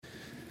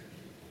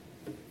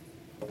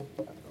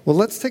Well,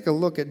 let's take a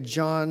look at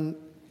John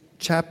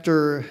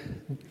chapter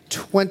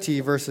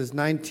 20, verses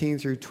 19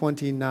 through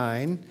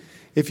 29.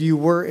 If you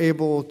were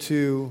able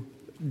to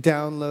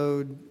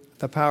download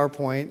the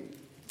PowerPoint,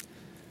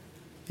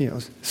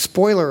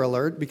 spoiler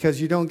alert,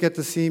 because you don't get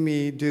to see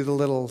me do the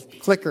little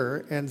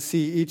clicker and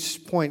see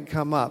each point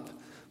come up,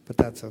 but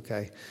that's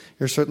okay.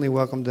 You're certainly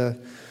welcome to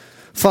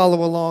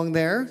follow along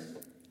there.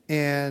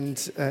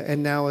 And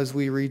now as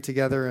we read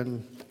together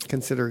and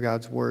consider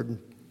God's Word.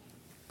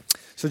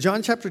 So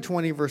John chapter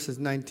 20, verses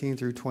 19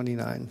 through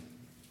 29.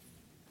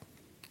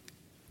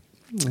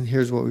 And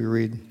here's what we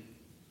read.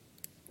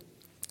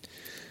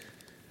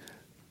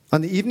 On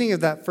the evening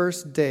of that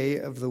first day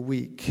of the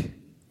week,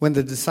 when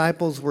the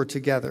disciples were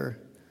together,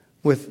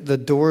 with the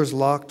doors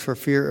locked for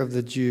fear of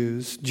the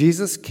Jews,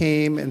 Jesus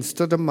came and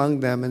stood among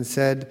them and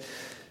said,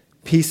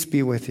 "Peace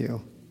be with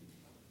you."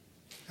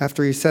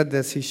 After he said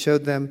this, he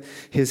showed them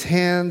his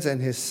hands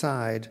and his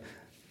side.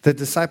 The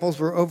disciples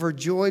were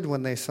overjoyed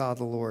when they saw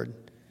the Lord.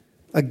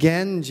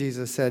 Again,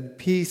 Jesus said,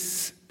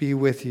 "Peace be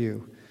with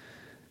you.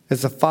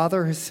 As the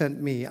Father has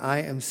sent me,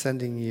 I am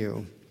sending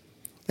you."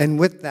 And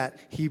with that,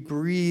 he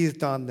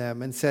breathed on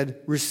them and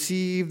said,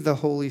 "Receive the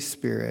Holy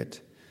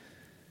Spirit.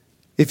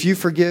 If you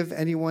forgive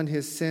anyone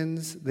his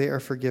sins, they are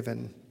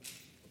forgiven.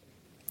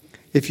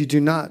 If you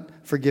do not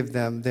forgive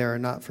them, they are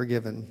not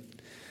forgiven."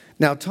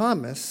 Now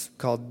Thomas,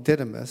 called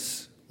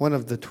Didymus, one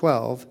of the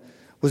 12,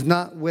 was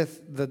not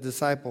with the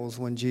disciples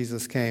when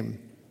Jesus came.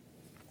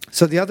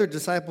 So the other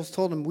disciples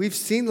told him, "We've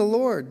seen the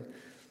Lord."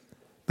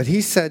 But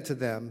he said to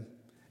them,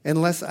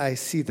 "Unless I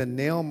see the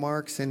nail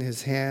marks in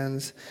his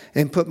hands,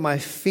 and put my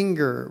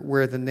finger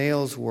where the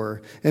nails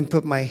were, and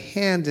put my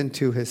hand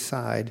into his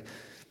side,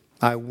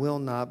 I will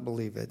not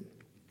believe it."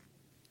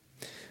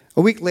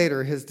 A week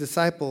later, his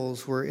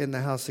disciples were in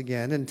the house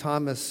again, and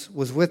Thomas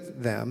was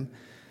with them.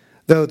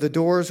 Though the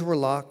doors were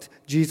locked,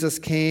 Jesus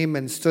came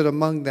and stood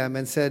among them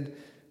and said,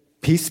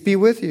 "Peace be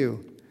with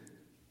you."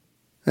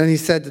 And he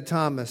said to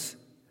Thomas,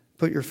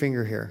 "Put your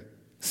finger here.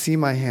 See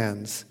my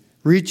hands.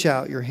 Reach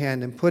out your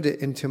hand and put it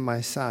into my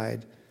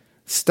side.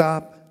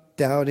 Stop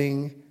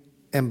doubting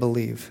and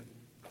believe."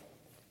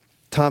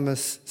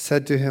 Thomas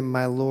said to him,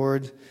 "My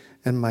Lord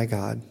and my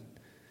God."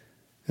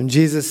 And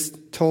Jesus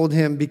told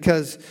him,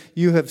 "Because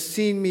you have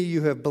seen me,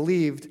 you have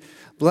believed.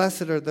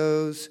 Blessed are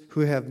those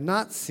who have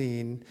not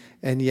seen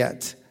and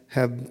yet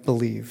have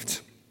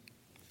believed."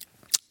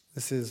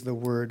 This is the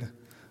word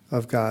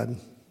of God.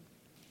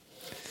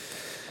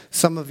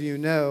 Some of you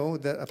know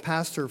that a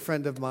pastor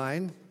friend of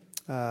mine,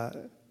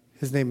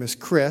 his name is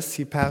Chris,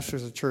 he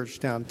pastors a church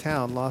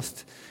downtown,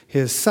 lost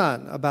his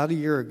son about a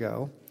year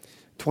ago,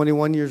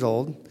 21 years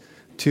old,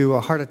 to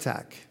a heart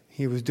attack.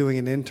 He was doing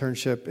an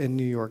internship in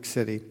New York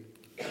City.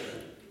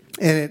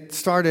 And it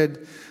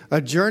started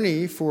a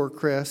journey for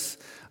Chris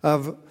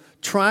of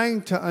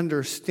trying to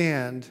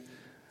understand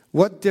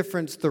what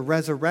difference the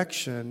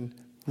resurrection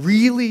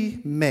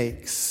really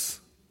makes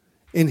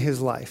in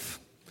his life.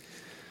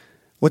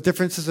 What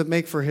difference does it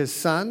make for his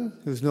son,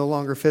 who's no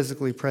longer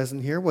physically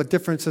present here? What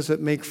difference does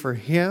it make for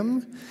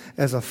him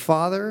as a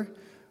father,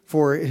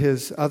 for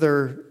his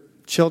other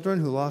children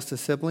who lost a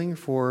sibling,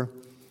 for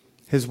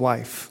his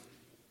wife,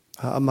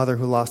 a mother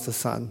who lost a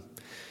son?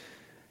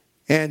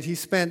 And he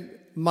spent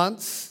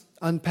months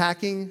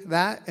unpacking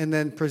that and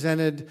then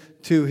presented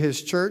to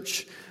his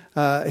church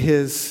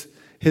his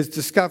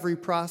discovery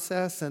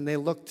process, and they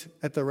looked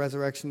at the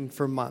resurrection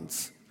for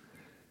months.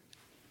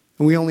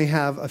 And we only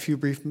have a few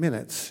brief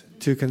minutes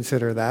to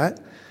consider that.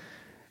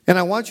 And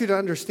I want you to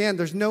understand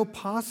there's no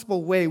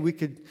possible way we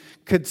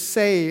could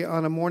say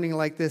on a morning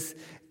like this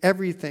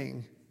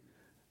everything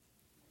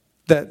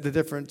that the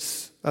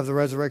difference of the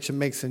resurrection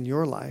makes in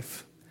your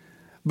life.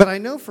 But I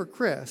know for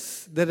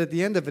Chris that at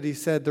the end of it, he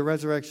said the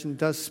resurrection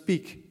does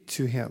speak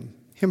to him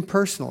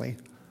personally,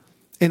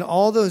 in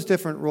all those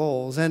different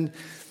roles. And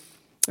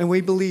we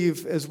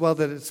believe as well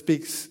that it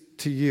speaks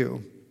to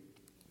you.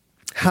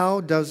 How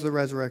does the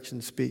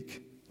resurrection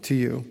speak to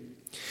you?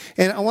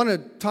 And I want to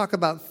talk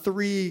about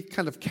three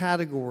kind of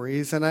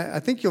categories, and I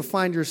think you'll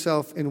find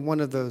yourself in one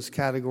of those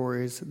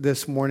categories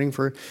this morning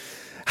for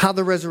how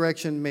the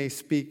resurrection may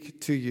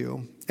speak to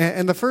you.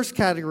 And the first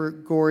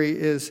category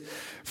is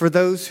for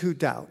those who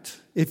doubt.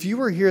 If you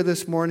were here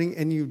this morning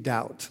and you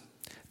doubt,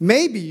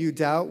 maybe you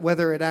doubt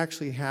whether it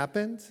actually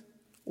happened,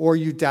 or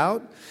you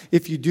doubt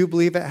if you do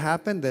believe it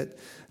happened,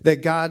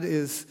 that God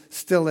is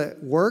still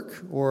at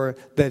work, or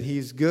that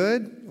he's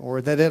good, or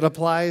that it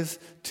applies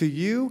to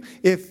you.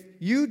 If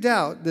you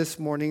doubt this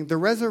morning, the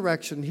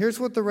resurrection, here's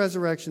what the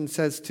resurrection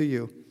says to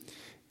you.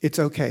 It's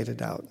okay to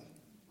doubt.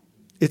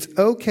 It's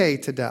okay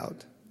to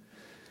doubt.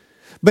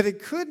 But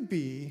it could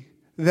be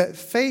that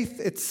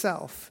faith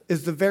itself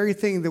is the very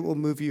thing that will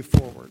move you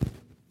forward.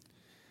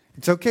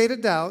 It's okay to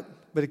doubt,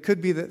 but it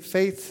could be that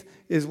faith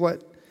is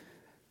what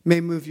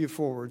may move you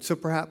forward. So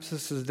perhaps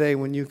this is a day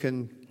when you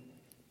can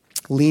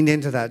lean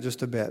into that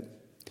just a bit.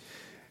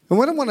 And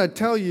what I want to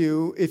tell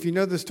you, if you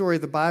know the story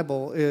of the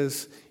Bible,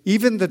 is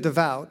even the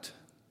devout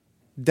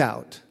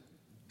doubt.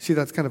 See,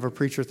 that's kind of a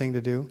preacher thing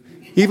to do.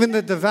 Even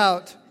the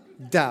devout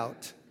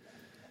doubt.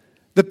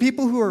 The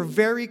people who are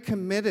very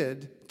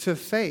committed to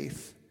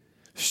faith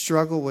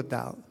struggle with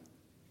doubt.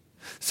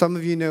 Some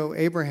of you know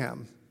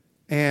Abraham.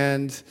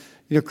 And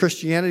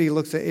Christianity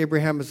looks at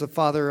Abraham as the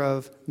father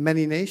of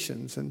many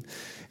nations. And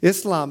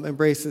Islam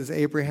embraces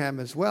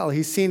Abraham as well.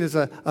 He's seen as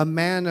a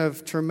man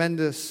of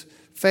tremendous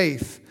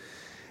faith.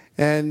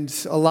 And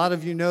a lot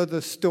of you know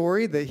the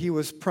story that he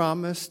was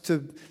promised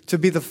to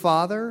be the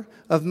father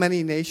of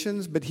many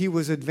nations, but he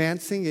was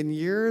advancing in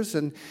years,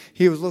 and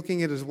he was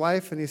looking at his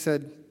wife, and he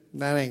said,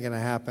 that ain't going to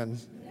happen.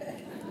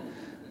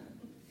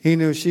 He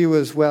knew she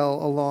was well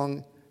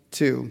along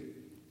too.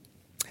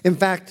 In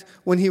fact,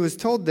 when he was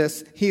told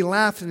this, he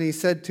laughed and he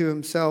said to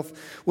himself,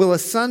 will a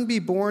son be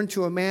born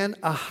to a man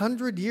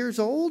 100 years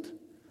old?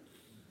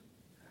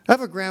 I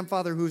have a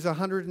grandfather who's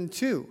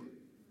 102.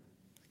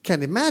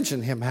 Can't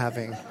imagine him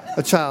having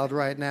a child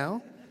right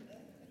now.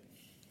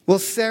 Will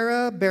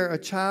Sarah bear a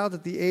child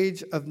at the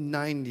age of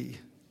 90?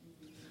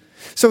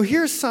 So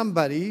here's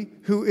somebody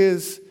who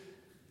is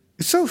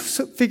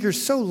figures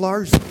so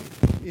largely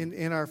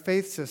in our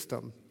faith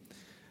system,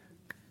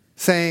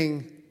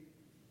 saying,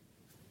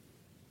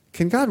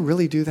 can God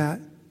really do that?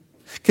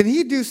 Can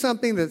he do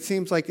something that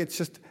seems like it's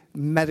just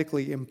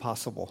medically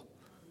impossible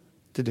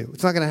to do?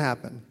 It's not going to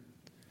happen.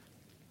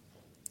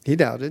 He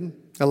doubted.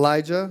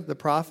 Elijah, the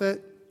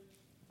prophet.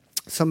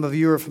 Some of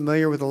you are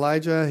familiar with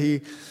Elijah.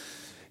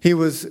 He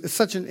was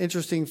such an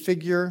interesting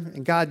figure,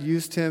 and God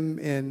used him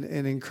in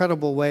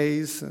incredible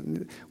ways.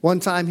 And one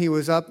time he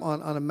was up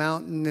on a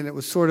mountain, and it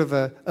was sort of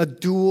a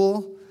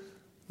duel,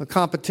 a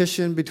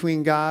competition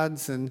between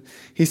gods. And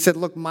he said,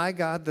 look, my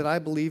God that I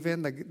believe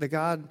in, the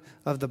God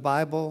of the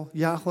Bible,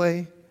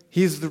 Yahweh,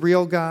 he's the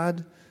real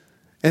God.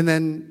 And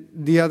then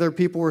the other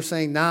people were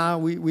saying, nah,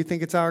 we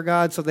think it's our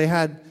God. So they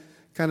had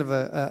kind of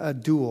a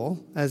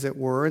duel, as it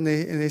were. And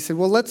they said,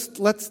 well,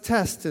 let's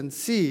test and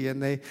see.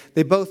 And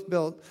they both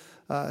built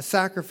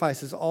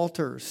sacrifices,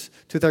 altars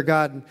to their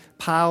God, and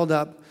piled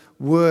up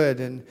wood.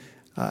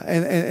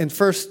 And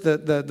first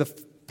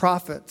the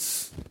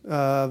prophets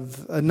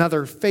of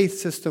another faith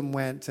system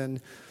went, and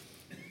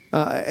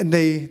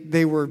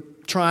they were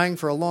trying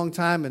for a long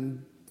time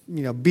and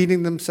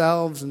beating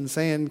themselves and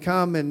saying,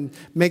 come and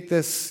make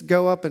this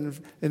go up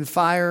in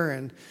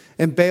fire.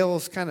 And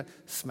Baal's kind of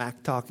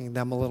smack-talking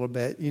them a little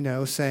bit,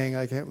 saying,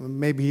 like,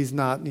 maybe he's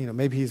not,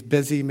 maybe he's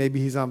busy, maybe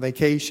he's on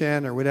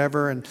vacation or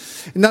whatever. And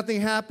nothing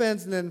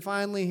happens. And then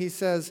finally he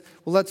says,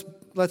 well,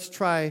 let's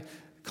try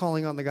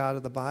calling on the God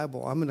of the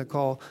Bible. I'm going to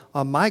call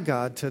on my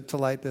God to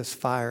light this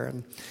fire.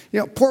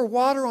 And, pour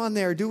water on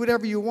there. Do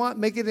whatever you want.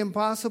 Make it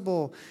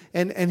impossible.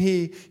 And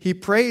he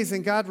prays,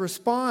 and God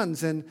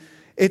responds. And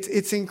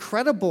it's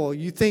incredible.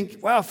 You think,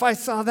 well, if I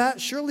saw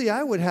that, surely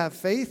I would have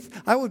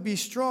faith. I would be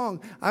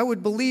strong. I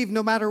would believe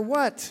no matter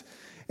what.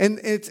 And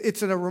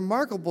it's a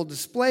remarkable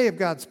display of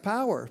God's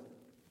power.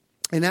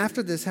 And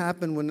after this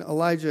happened, when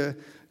Elijah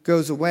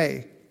goes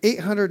away,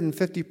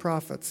 850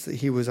 prophets that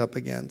he was up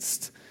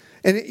against.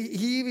 And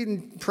he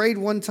even prayed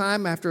one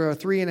time after a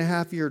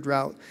 3.5-year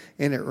drought,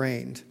 and it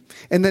rained.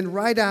 And then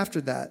right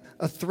after that,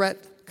 a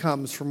threat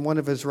comes from one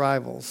of his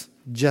rivals,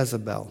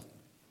 Jezebel.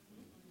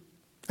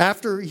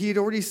 After he'd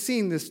already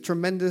seen this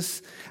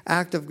tremendous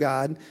act of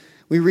God,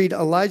 we read,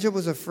 Elijah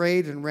was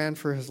afraid and ran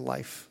for his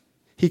life.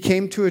 He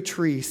came to a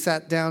tree,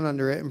 sat down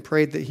under it, and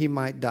prayed that he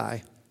might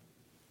die.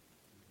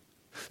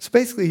 So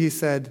basically he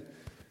said,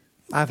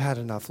 I've had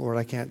enough, Lord.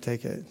 I can't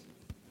take it.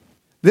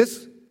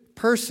 This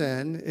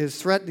person is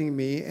threatening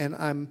me, and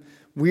I'm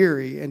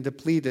weary and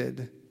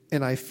depleted,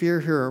 and I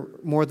fear her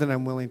more than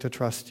I'm willing to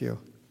trust you.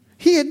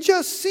 He had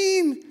just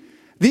seen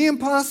the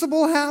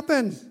impossible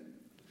happen.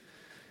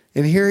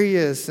 And here he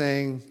is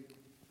saying,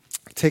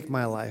 take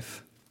my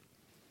life.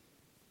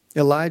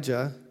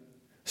 Elijah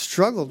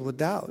struggled with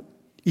doubt.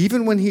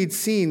 Even when he'd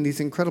seen these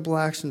incredible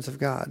actions of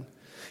God,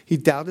 he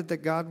doubted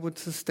that God would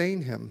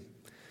sustain him.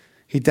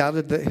 He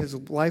doubted that his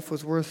life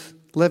was worth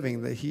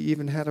living, that he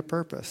even had a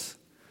purpose.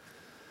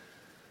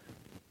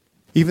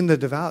 Even the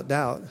devout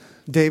doubt.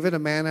 David, a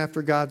man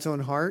after God's own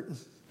heart,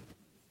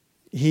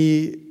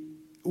 he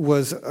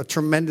was a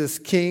tremendous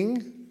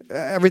king.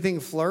 Everything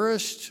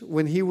flourished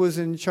when he was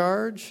in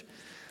charge.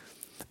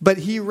 But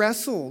he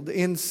wrestled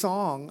in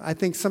song. I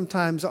think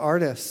sometimes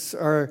artists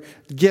are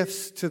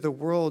gifts to the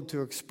world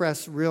to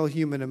express real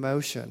human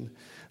emotion,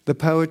 the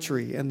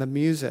poetry and the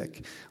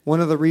music. One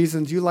of the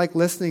reasons you like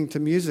listening to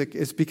music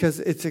is because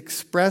it's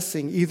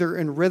expressing either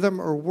in rhythm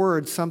or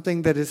words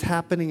something that is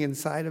happening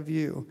inside of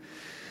you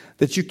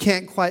that you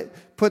can't quite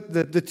put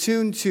the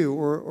tune to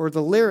or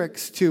the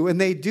lyrics to, and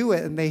they do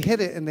it and they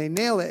hit it and they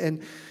nail it.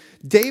 And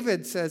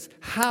David says,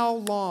 how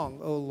long,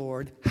 O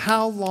Lord,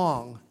 how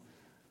long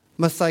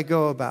must I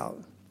go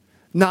about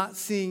not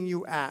seeing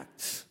you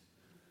act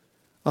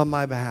on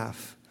my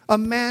behalf? A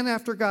man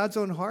after God's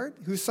own heart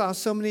who saw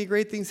so many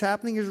great things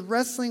happening is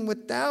wrestling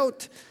with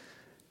doubt.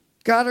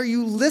 God, are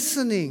you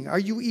listening? Are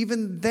you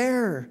even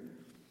there?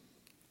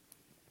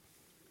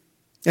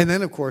 And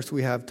then, of course,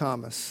 we have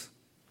Thomas.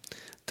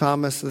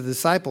 Thomas, the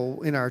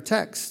disciple in our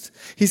text.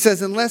 He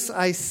says, unless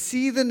I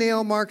see the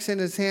nail marks in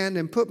his hand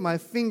and put my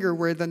finger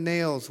where the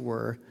nails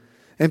were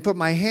and put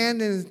my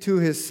hand into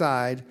his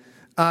side,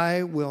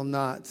 I will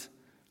not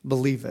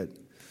believe it.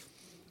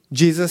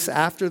 Jesus,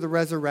 after the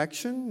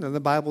resurrection, and the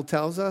Bible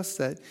tells us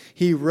that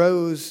he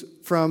rose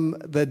from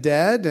the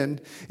dead. And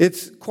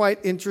it's quite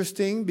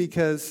interesting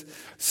because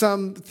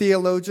some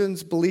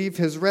theologians believe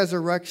his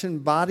resurrection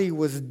body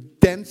was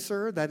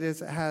denser. That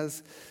is, it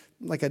has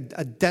like a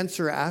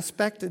denser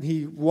aspect. And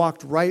he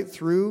walked right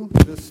through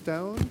the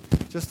stone,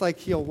 just like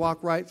he'll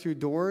walk right through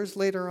doors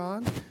later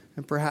on.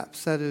 And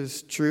perhaps that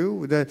is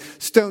true. The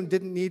stone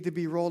didn't need to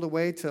be rolled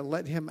away to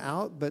let him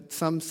out, but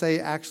some say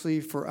actually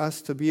for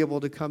us to be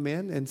able to come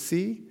in and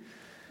see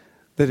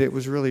that it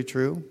was really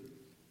true.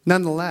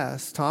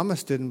 Nonetheless,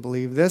 Thomas didn't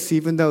believe this,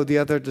 even though the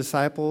other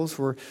disciples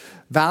were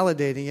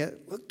validating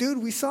it. Look, dude,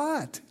 we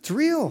saw it. It's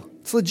real.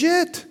 It's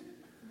legit.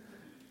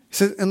 He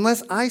says,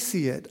 unless I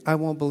see it, I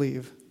won't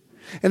believe.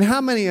 And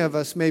how many of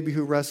us maybe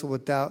who wrestle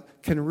with doubt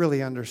can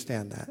really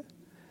understand that?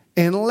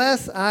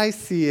 Unless I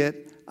see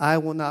it, I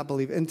will not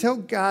believe. Until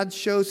God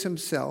shows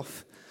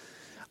himself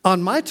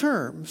on my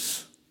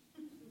terms,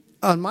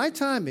 on my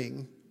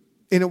timing,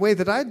 in a way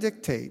that I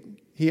dictate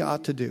he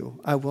ought to do,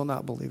 I will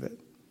not believe it.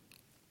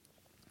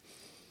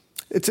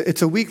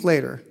 It's a week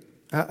later.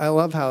 I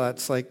love how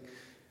that's like,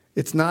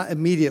 it's not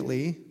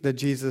immediately that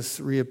Jesus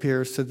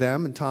reappears to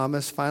them. And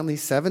Thomas, finally,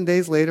 7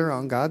 days later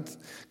on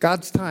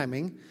God's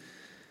timing,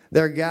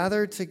 they're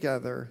gathered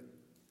together.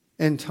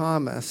 And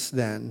Thomas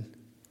then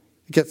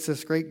gets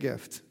this great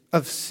gift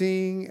of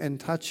seeing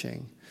and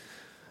touching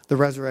the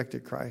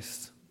resurrected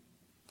Christ.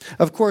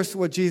 Of course,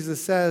 what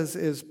Jesus says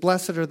is,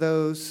 blessed are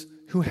those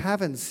who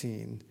haven't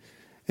seen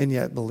and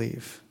yet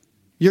believe.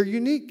 You're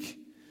unique.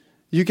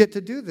 You get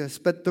to do this.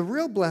 But the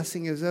real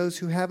blessing is those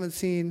who haven't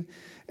seen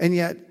and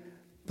yet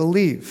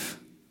believe.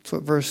 That's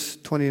what verse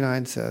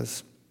 29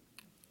 says.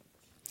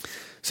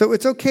 So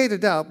it's okay to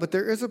doubt, but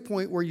there is a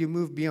point where you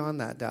move beyond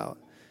that doubt.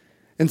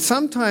 And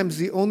sometimes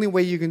the only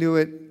way you can do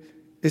it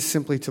is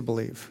simply to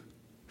believe.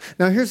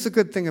 Now, here's the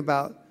good thing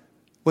about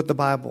what the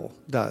Bible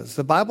does.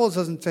 The Bible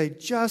doesn't say,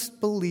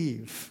 just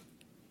believe,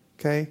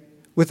 okay,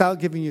 without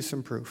giving you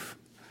some proof,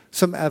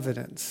 some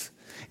evidence.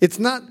 It's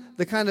not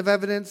the kind of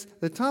evidence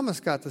that Thomas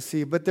got to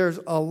see, but there's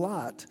a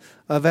lot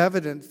of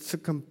evidence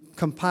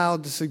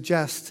compiled to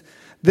suggest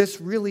this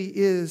really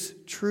is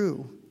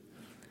true.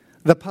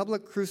 The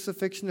public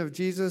crucifixion of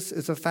Jesus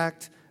is a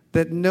fact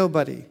that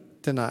nobody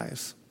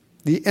denies.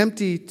 The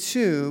empty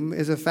tomb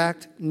is a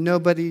fact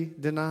nobody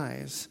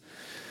denies.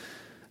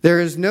 There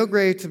is no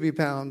grave to be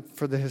found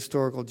for the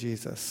historical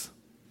Jesus.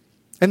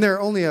 And there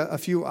are only a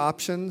few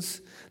options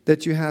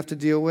that you have to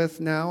deal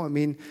with now. I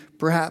mean,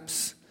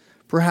 perhaps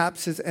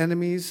his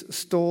enemies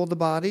stole the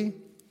body,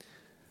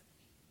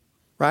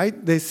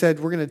 right? They said,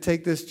 we're going to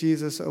take this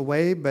Jesus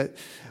away. But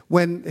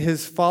when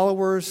his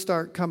followers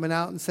start coming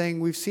out and saying,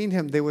 we've seen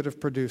him, they would have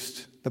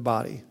produced the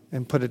body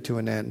and put it to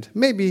an end.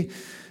 Maybe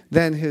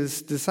then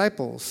his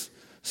disciples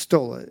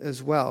stole it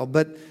as well.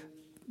 But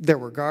there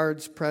were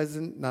guards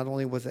present. Not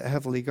only was it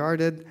heavily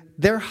guarded,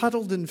 they're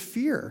huddled in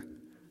fear.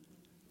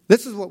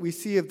 This is what we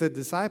see of the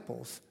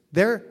disciples.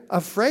 They're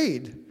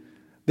afraid.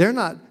 They're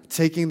not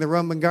taking the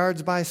Roman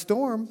guards by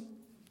storm.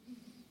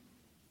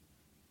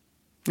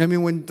 I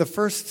mean, when the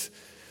first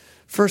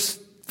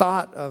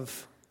thought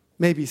of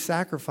maybe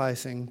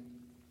sacrificing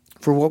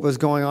for what was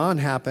going on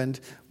happened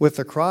with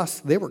the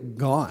cross, they were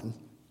gone.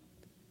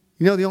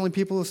 You know the only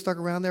people who stuck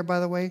around there, by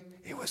the way?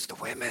 It was the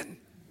women.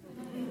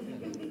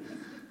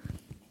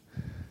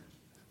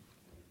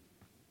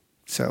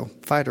 So,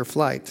 fight or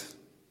flight.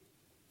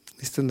 At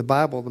least in the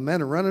Bible, the men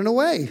are running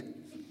away.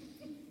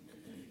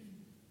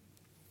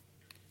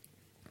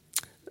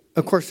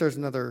 Of course, there's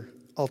another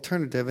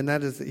alternative, and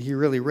that is that he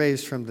really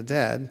raised from the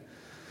dead.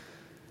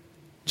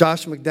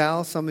 Josh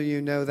McDowell, some of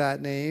you know that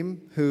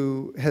name,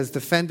 who has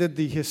defended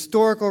the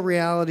historical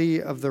reality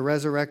of the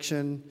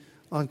resurrection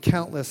on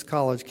countless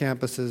college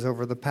campuses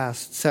over the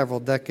past several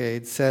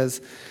decades,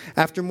 says,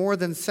 after more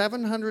than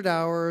 700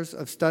 hours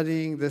of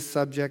studying this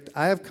subject,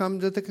 I have come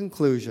to the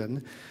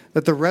conclusion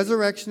that the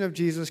resurrection of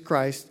Jesus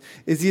Christ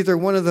is either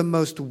one of the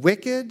most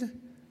wicked,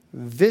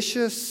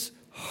 vicious,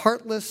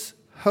 heartless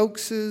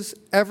hoaxes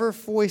ever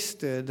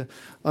foisted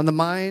on the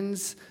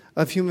minds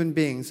of human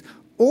beings,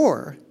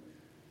 or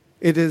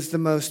it is the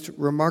most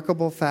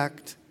remarkable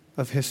fact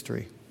of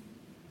history.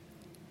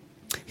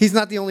 He's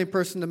not the only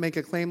person to make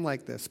a claim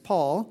like this.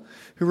 Paul,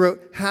 who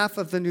wrote half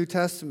of the New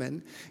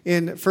Testament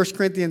in 1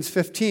 Corinthians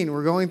 15.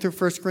 We're going through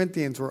 1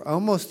 Corinthians. We're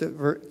almost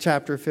at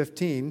chapter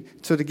 15.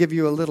 So to give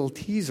you a little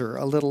teaser,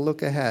 a little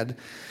look ahead,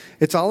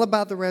 it's all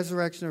about the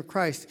resurrection of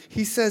Christ.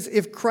 He says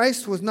if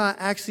Christ was not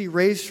actually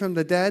raised from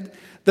the dead,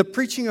 the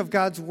preaching of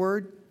God's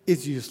word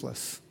is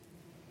useless.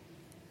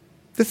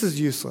 This is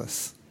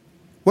useless.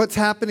 What's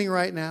happening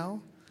right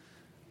now,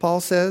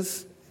 Paul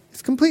says,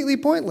 is completely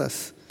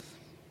pointless.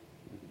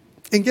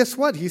 And guess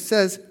what? He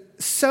says,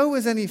 so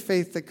is any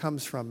faith that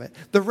comes from it.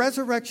 The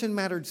resurrection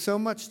mattered so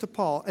much to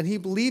Paul, and he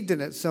believed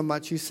in it so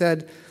much, he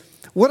said,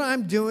 what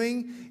I'm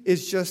doing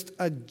is just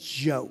a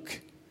joke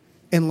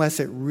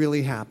unless it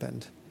really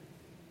happened.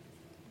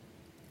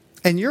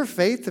 And your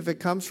faith, if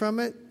it comes from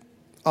it,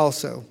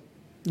 also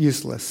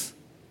useless.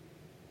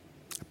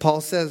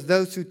 Paul says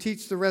those who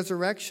teach the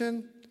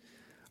resurrection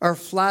are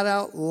flat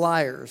out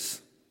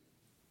liars.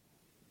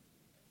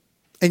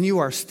 And you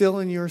are still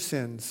in your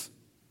sins.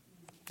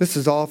 This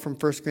is all from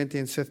 1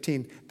 Corinthians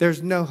 15.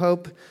 There's no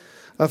hope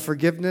of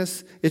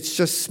forgiveness. It's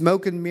just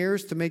smoke and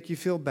mirrors to make you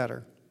feel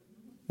better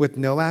with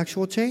no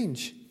actual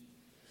change.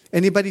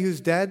 Anybody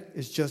who's dead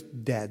is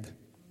just dead.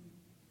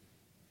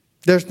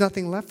 There's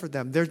nothing left for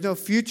them. There's no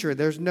future.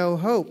 There's no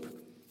hope.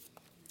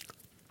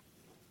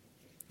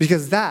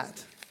 Because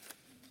that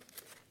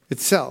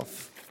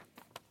itself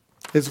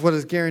is what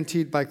is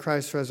guaranteed by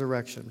Christ's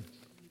resurrection.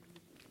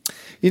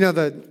 You know,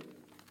 the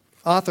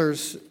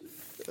authors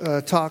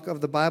talk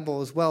of the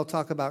Bible as well,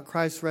 talk about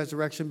Christ's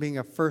resurrection being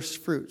a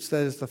first fruits.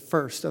 That is the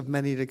first of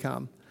many to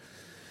come.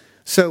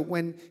 So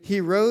when he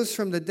rose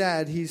from the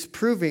dead, he's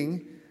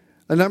proving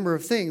a number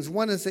of things.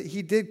 One is that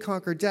he did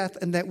conquer death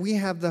and that we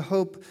have the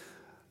hope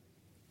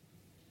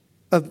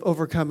of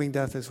overcoming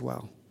death as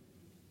well.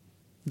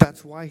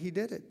 That's why he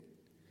did it.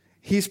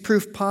 He's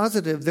proof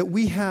positive that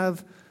we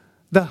have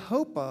the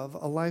hope of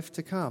a life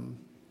to come.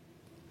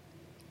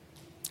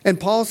 And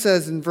Paul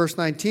says in verse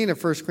 19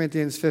 of 1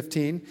 Corinthians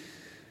 15,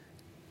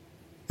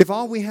 if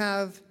all we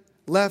have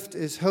left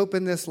is hope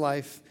in this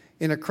life,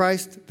 in a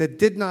Christ that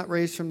did not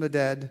raise from the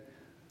dead,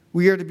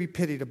 we are to be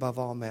pitied above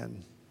all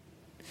men.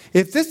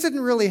 If this didn't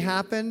really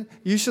happen,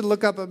 you should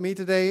look up at me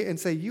today and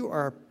say, you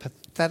are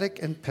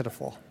pathetic and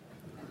pitiful.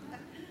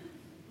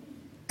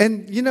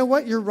 And you know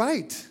what? You're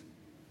right.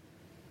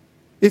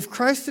 If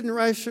Christ didn't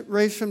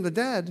raise from the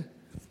dead,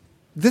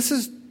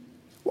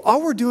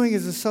 all we're doing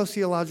is a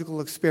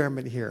sociological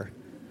experiment here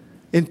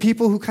in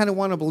people who kind of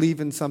want to believe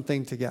in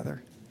something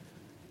together.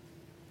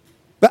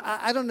 But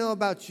I don't know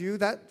about you.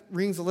 That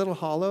rings a little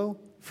hollow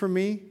for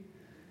me.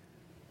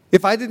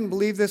 If I didn't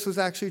believe this was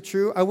actually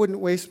true, I wouldn't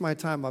waste my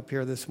time up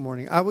here this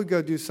morning. I would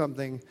go do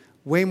something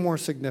way more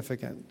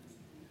significant.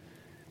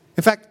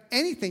 In fact,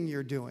 anything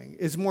you're doing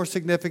is more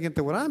significant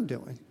than what I'm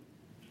doing.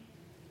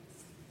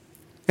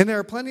 And there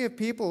are plenty of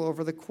people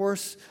over the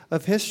course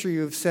of history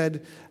who have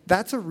said,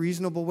 that's a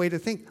reasonable way to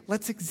think.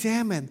 Let's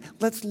examine.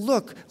 Let's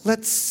look.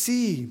 Let's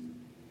see.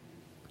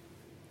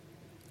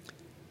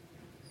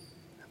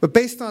 But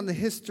based on the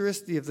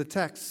historicity of the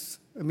texts,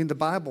 the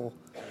Bible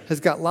has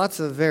got lots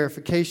of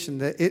verification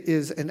that it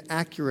is an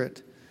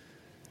accurate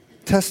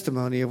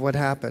testimony of what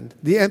happened.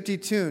 The empty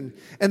tomb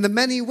and the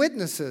many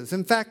witnesses.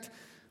 In fact,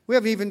 we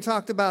haven't even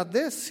talked about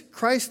this.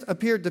 Christ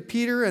appeared to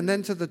Peter and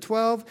then to the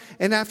 12,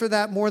 and after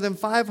that, more than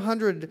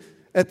 500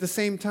 at the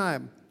same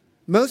time,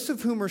 most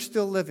of whom are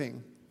still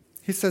living.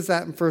 He says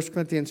that in 1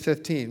 Corinthians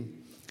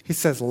 15. He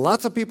says,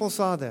 lots of people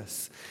saw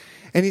this.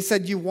 And he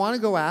said, you want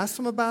to go ask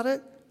them about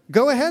it?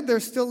 Go ahead, they're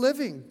still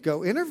living.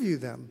 Go interview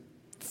them.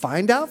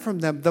 Find out from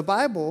them. The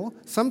Bible,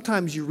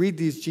 sometimes you read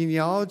these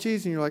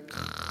genealogies and you're like,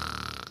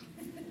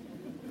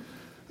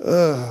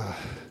 ugh.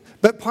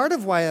 But part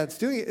of why that's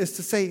doing it is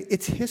to say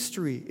it's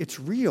history. It's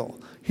real.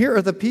 Here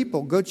are the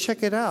people. Go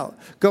check it out.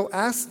 Go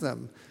ask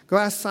them. Go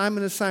ask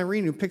Simon of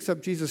Cyrene who picks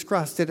up Jesus'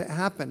 cross. Did it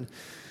happen?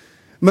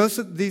 Most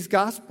of these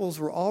Gospels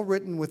were all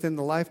written within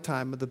the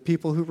lifetime of the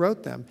people who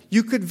wrote them.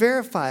 You could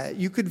verify it.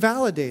 You could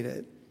validate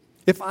it.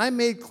 If I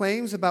made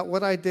claims about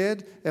what I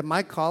did at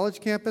my college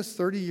campus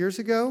 30 years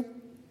ago,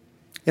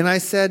 and I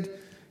said,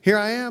 here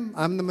I am.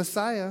 I'm the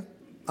Messiah.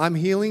 I'm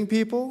healing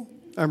people.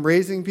 I'm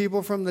raising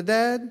people from the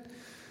dead.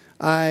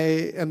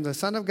 I am the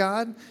Son of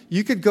God.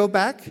 You could go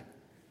back,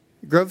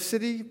 Grove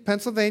City,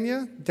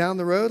 Pennsylvania, down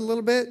the road a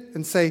little bit,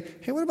 and say,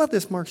 hey, what about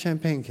this Mark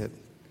Champagne kid?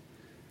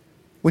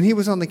 When he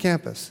was on the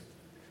campus.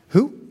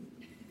 Who?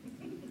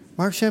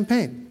 Mark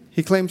Champagne.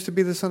 He claims to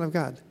be the Son of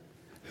God.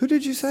 Who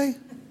did you say?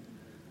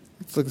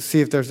 Let's look and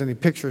see if there's any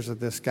pictures of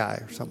this guy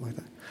or something like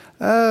that.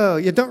 Oh,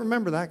 you don't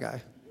remember that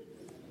guy.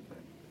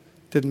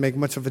 Didn't make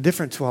much of a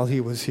difference while he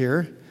was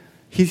here.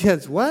 He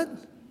says, what?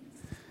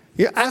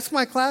 Yeah, ask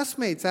my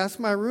classmates, ask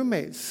my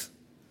roommates.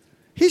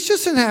 He's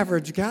just an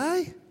average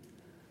guy.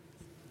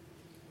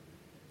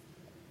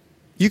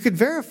 You could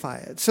verify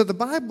it. So the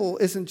Bible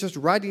isn't just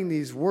writing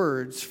these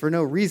words for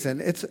no reason.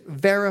 It's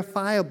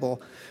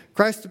verifiable.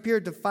 Christ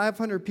appeared to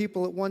 500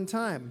 people at one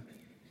time.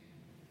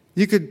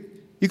 You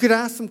could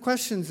ask them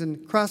questions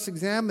and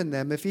cross-examine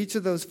them. If each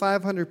of those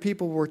 500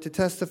 people were to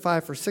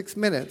testify for 6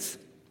 minutes,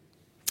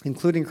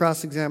 including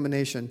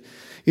cross-examination,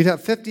 you'd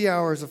have 50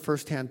 hours of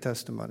firsthand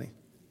testimony.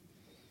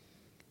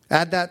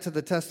 Add that to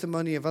the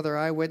testimony of other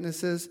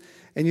eyewitnesses,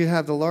 and you'd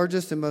have the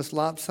largest and most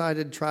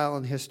lopsided trial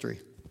in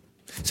history.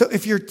 So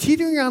if you're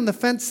teetering on the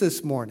fence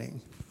this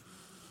morning,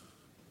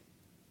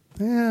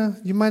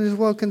 you might as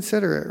well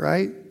consider it,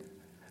 right?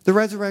 The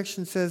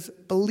resurrection says,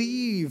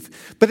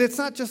 believe. But it's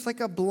not just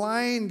like a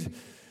blind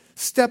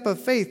step of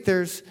faith.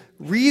 There's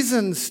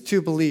reasons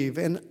to believe,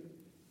 and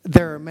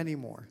there are many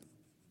more.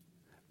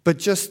 But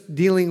just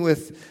dealing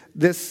with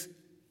this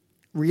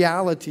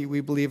reality we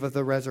believe of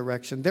the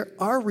resurrection, there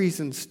are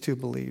reasons to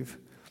believe.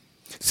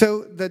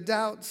 So the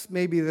doubts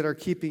maybe that are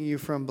keeping you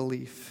from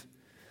belief,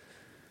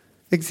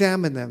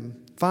 examine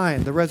them.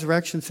 Fine, the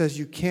resurrection says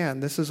you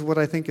can. This is what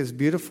I think is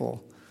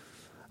beautiful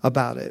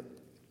about it.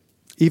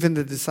 Even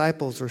the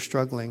disciples are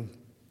struggling.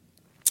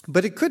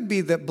 But it could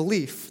be that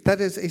belief, that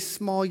is a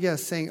small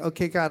yes, saying,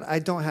 okay, God, I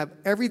don't have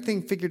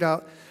everything figured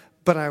out,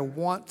 but I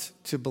want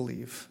to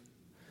believe,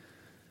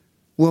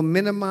 will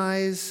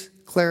minimize,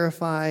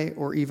 clarify,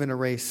 or even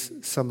erase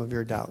some of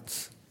your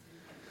doubts.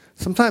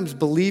 Sometimes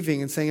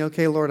believing and saying,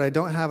 okay, Lord, I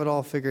don't have it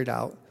all figured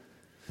out,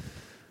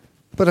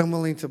 but I'm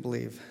willing to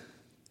believe.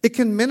 It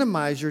can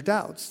minimize your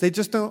doubts. They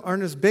just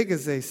aren't as big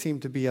as they seem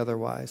to be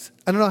otherwise.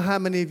 I don't know how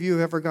many of you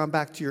have ever gone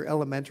back to your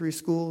elementary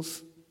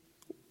schools.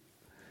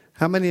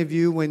 How many of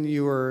you, when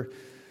you were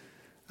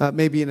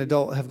maybe an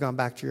adult, have gone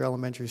back to your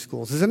elementary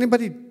schools? Has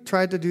anybody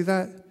tried to do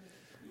that?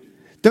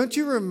 Don't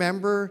you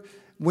remember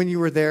when you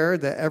were there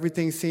that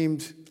everything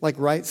seemed like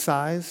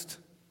right-sized?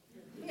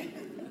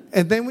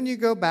 And then when you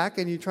go back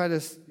and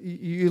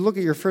you look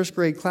at your first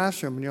grade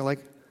classroom and you're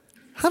like,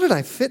 how did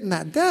I fit in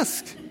that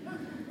desk?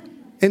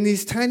 And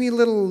these tiny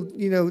little,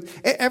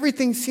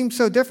 everything seems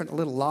so different.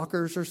 Little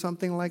lockers or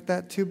something like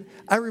that too.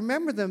 I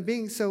remember them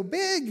being so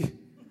big.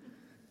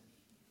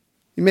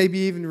 You maybe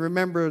even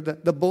remember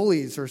the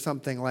bullies or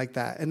something like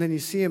that. And then you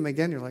see them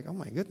again, you're like, oh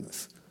my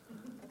goodness.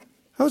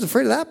 I was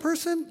afraid of that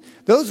person.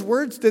 Those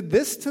words did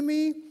this to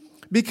me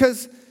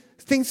because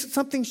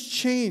something's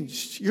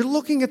changed. You're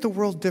looking at the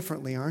world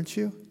differently, aren't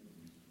you?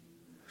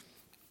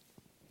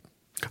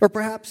 Or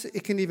perhaps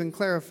it can even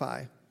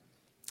clarify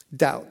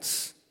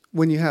doubts.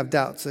 When you have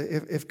doubts,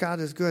 if God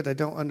is good, I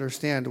don't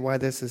understand why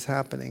this is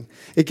happening.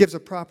 It gives a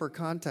proper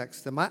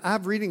context. I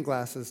have reading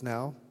glasses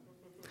now,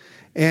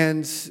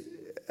 and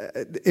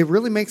it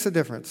really makes a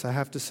difference, I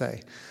have to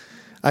say.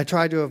 I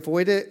try to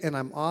avoid it, and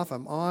I'm off,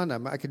 I'm on,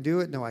 I can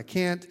do it, no, I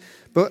can't.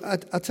 But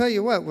I'll tell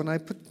you what, when I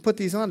put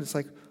these on, it's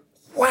like,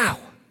 wow,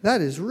 that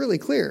is really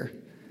clear.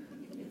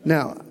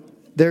 Now,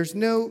 there's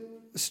no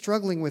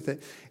struggling with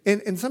it.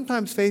 And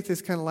sometimes faith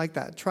is kind of like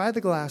that. Try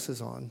the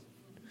glasses on.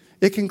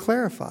 It can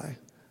clarify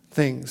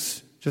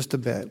things just a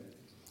bit.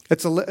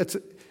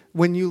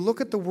 When you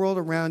look at the world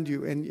around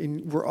you,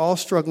 and we're all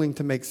struggling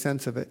to make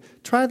sense of it,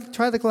 try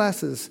the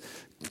glasses.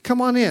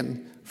 Come on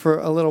in for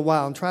a little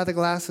while and try the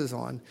glasses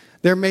on.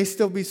 There may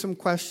still be some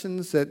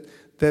questions that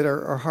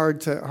are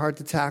hard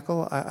to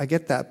tackle. I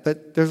get that.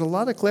 But there's a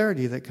lot of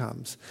clarity that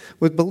comes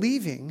with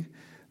believing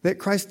that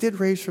Christ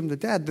did raise from the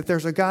dead, that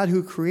there's a God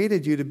who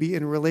created you to be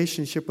in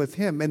relationship with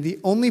him. And the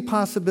only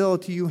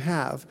possibility you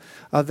have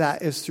of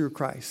that is through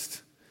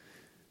Christ.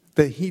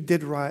 That he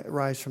did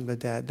rise from the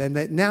dead. And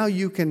that now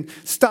you can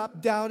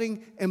stop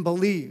doubting and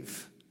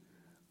believe,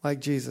 like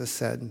Jesus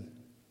said.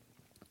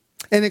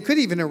 And it could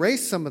even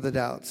erase some of the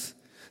doubts.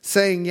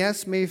 Saying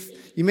yes,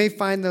 you may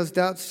find those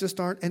doubts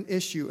just aren't an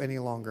issue any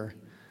longer.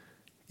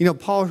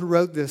 Paul, who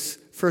wrote this,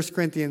 1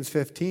 Corinthians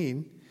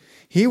 15,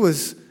 he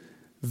was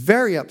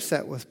very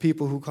upset with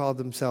people who called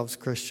themselves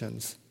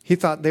Christians. He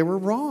thought they were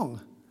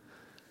wrong.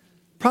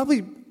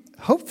 Probably,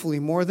 hopefully,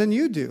 more than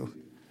you do.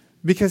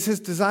 Because his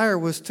desire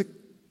was to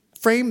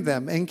frame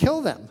them and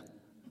kill them.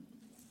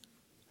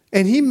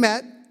 And he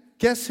met,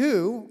 guess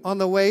who, on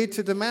the way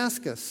to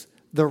Damascus?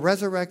 The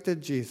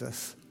resurrected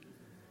Jesus.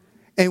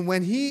 And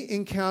when he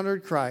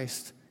encountered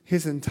Christ,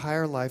 his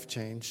entire life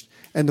changed.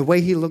 And the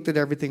way he looked at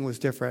everything was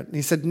different. And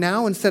he said,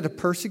 now instead of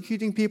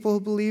persecuting people who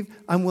believe,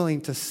 I'm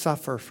willing to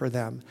suffer for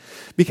them.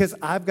 Because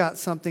I've got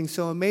something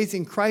so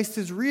amazing. Christ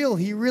is real.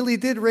 He really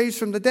did raise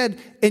from the dead.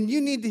 And you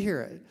need to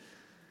hear it.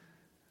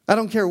 I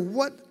don't care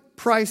what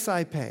price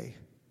I pay.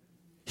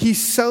 He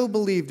so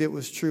believed it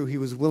was true, he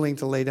was willing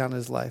to lay down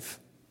his life.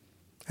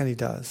 And he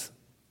does.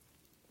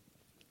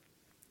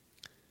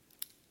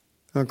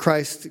 And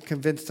Christ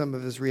convinced them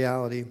of his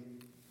reality.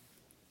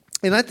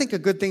 And I think a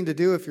good thing to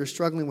do if you're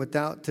struggling with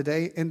doubt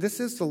today, and this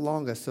is the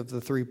longest of the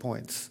 3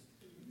 points,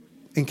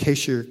 in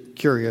case you're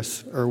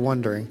curious or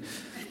wondering,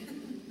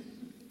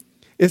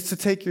 is to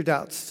take your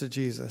doubts to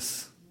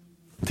Jesus.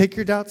 Take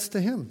your doubts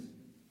to him,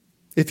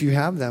 if you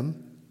have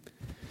them.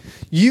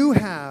 You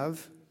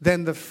have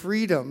then the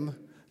freedom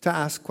to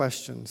ask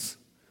questions.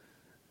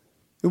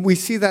 We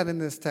see that in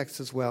this text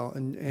as well.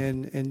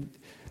 And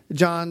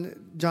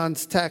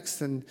John's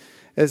text, and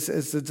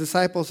as the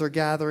disciples are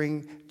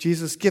gathering,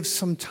 Jesus gives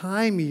some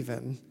time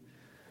even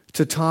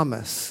to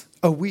Thomas,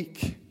 a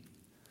week.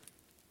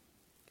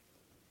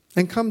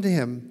 And come to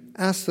him,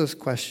 ask those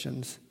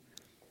questions.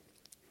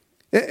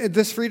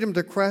 This freedom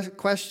to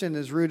question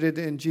is rooted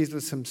in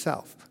Jesus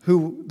himself,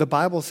 who the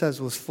Bible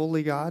says was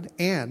fully God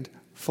and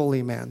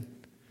fully man.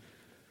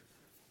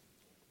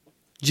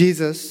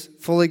 Jesus,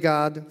 fully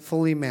God,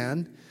 fully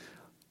man,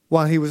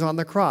 while he was on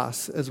the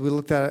cross, as we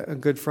looked at on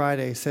Good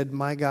Friday, said,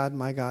 my God,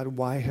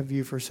 why have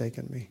you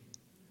forsaken me?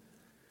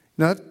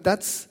 Now,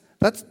 that's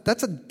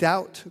a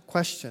doubt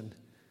question.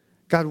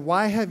 God,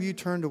 why have you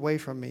turned away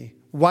from me?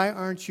 Why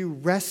aren't you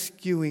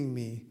rescuing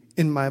me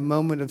in my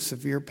moment of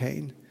severe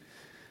pain?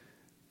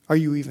 Are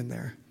you even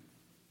there?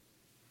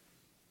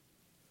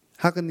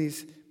 How can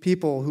these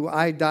people who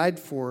I died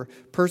for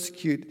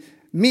persecute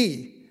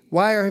me?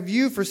 Why have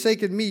you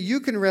forsaken me? You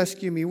can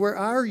rescue me. Where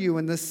are you?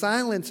 And the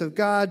silence of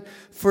God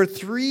for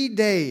 3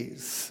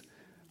 days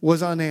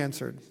was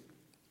unanswered.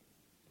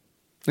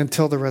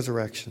 until the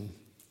resurrection.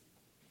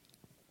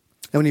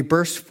 And when he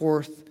burst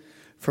forth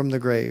from the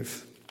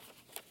grave.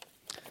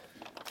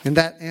 And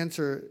that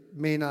answer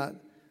may not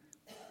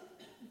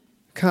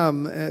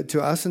come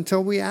to us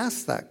until we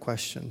ask that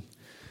question.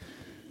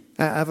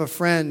 I have a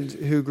friend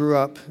who grew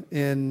up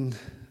in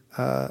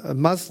a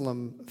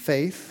Muslim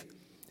faith,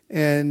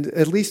 and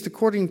at least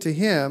according to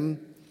him,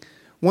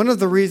 one of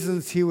the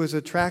reasons he was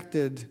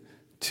attracted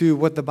to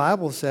what the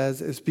Bible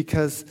says is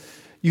because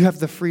you have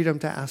the freedom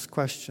to ask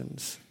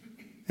questions.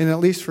 And at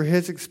least for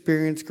his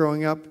experience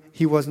growing up,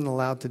 he wasn't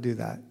allowed to do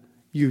that.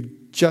 You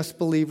just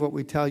believe what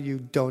we tell you,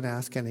 don't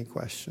ask any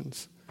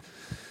questions.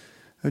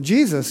 Now,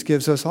 Jesus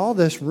gives us all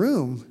this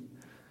room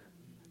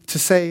to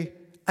say,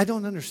 I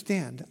don't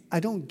understand. I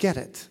don't get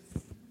it.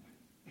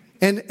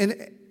 And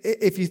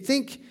if you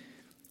think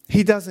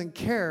he doesn't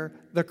care,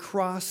 the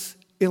cross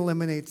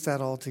eliminates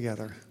that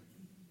altogether.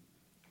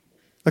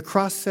 The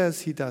cross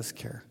says he does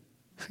care.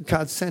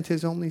 God sent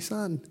his only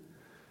son.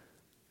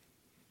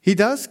 He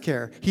does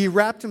care. He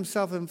wrapped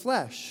himself in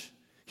flesh.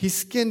 He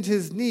skinned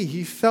his knee.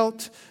 He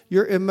felt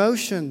your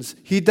emotions.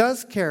 He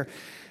does care.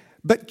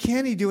 But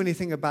can he do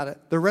anything about it?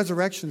 The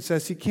resurrection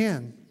says he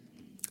can.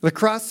 The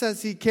cross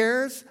says he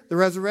cares. The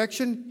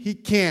resurrection, he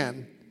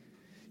can.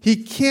 He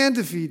can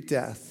defeat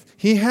death.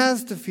 He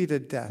has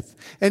defeated death.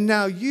 And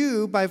now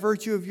you, by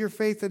virtue of your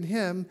faith in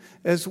him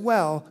as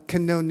well,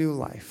 can know new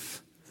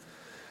life.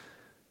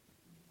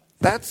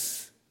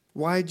 That's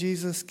why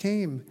Jesus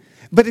came.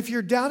 But if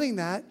you're doubting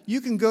that,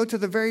 you can go to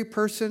the very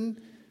person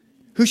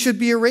who should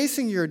be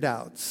erasing your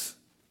doubts.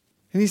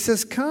 And he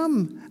says,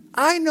 come.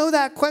 I know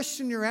that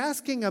question you're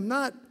asking. I'm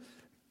not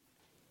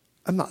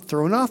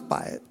thrown off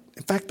by it.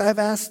 In fact, I've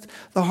asked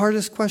the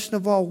hardest question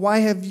of all. Why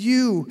have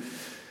you,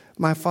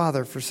 my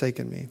Father,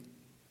 forsaken me?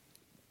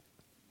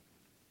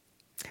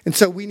 And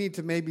so we need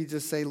to maybe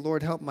just say,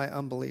 Lord, help my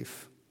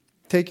unbelief.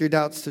 Take your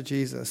doubts to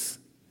Jesus.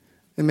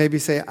 And maybe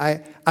say,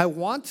 I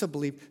want to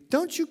believe.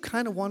 Don't you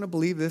kind of want to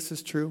believe this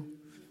is true?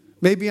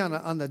 Maybe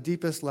on the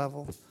deepest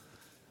level.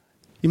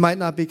 You might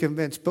not be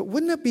convinced, but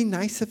wouldn't it be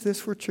nice if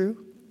this were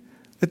true?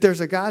 That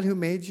there's a God who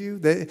made you,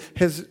 that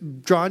has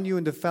drawn you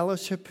into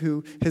fellowship,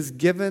 who has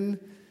given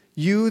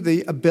you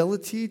the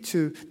ability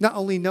to not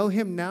only know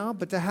him now,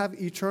 but to have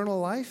eternal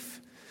life.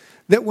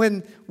 That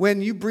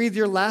when you breathe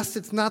your last,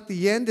 it's not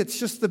the end, it's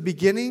just the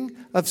beginning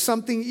of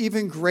something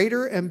even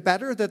greater and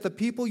better, that the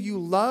people you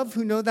love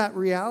who know that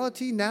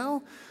reality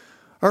now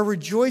are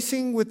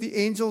rejoicing with the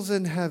angels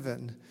in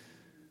heaven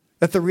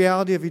at the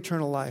reality of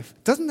eternal life.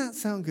 Doesn't that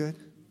sound good?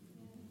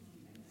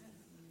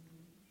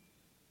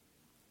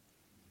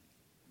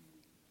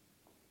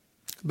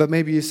 But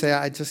maybe you say,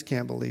 I just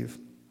can't believe.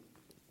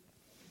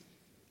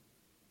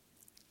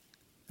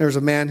 There was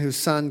a man whose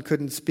son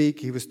couldn't speak.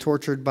 He was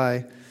tortured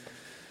by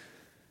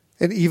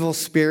an evil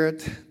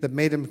spirit that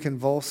made him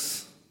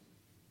convulse.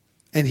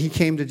 And he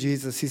came to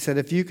Jesus. He said,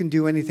 if you can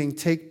do anything,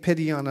 take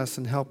pity on us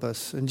and help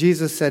us. And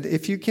Jesus said,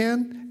 if you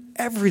can,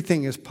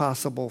 everything is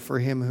possible for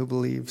him who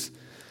believes.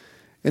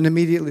 And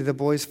immediately the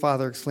boy's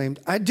father exclaimed,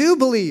 I do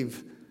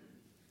believe.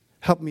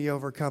 Help me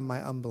overcome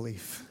my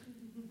unbelief.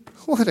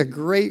 What a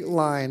great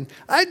line.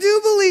 I do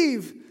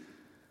believe.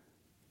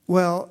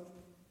 Well,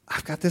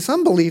 I've got this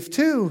unbelief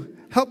too.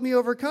 Help me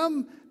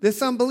overcome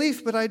this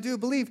unbelief, but I do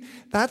believe.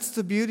 That's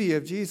the beauty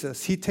of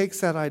Jesus. He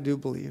takes that I do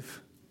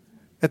believe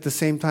at the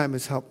same time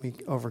as help me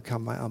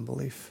overcome my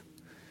unbelief.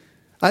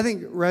 I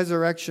think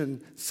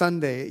Resurrection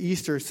Sunday,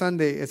 Easter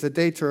Sunday, is a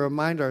day to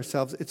remind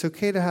ourselves it's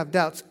okay to have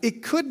doubts.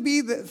 It could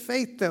be the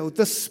faith, though,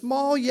 the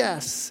small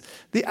yes,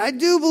 the I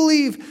do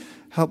believe,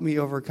 help me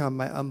overcome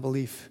my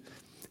unbelief.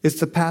 It's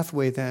the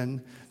pathway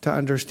then to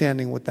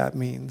understanding what that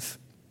means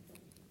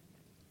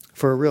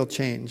for a real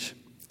change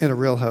and a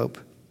real hope.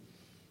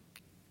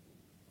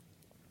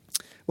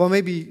 Well,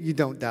 maybe you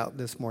don't doubt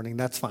this morning.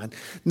 That's fine.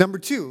 Number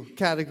 2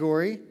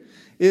 category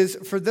is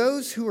for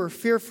those who are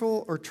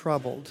fearful or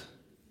troubled.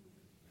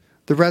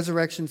 The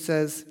resurrection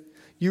says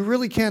you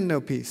really can know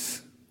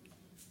peace.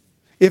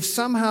 If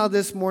somehow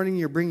this morning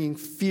you're bringing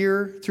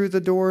fear through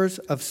the doors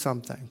of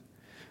something,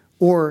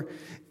 or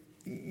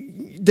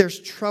there's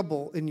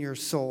trouble in your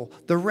soul,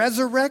 the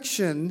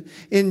resurrection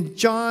in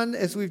John,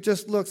 as we've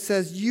just looked,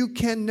 says you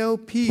can know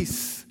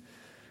peace.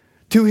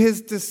 To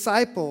his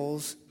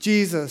disciples,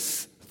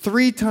 Jesus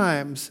 3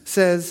 times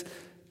says,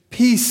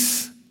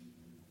 peace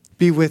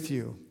be with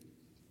you.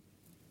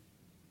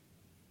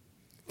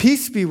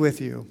 Peace be with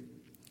you.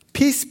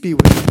 Peace be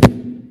with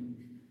you.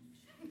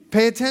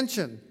 Pay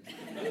attention.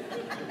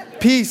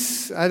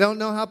 Peace. I don't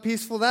know how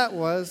peaceful that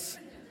was.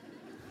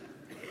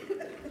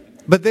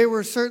 But they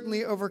were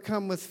certainly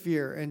overcome with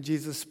fear, and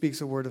Jesus speaks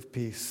a word of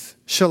peace.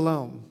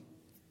 Shalom.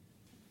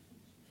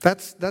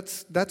 That's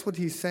what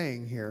he's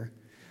saying here.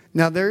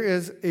 Now, there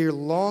is a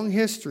long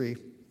history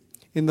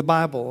in the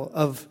Bible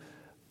of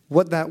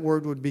what that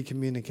word would be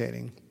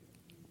communicating.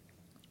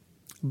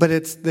 But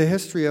it's the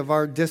history of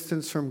our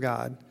distance from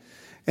God.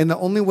 And the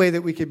only way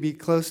that we could be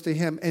close to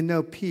him and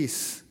know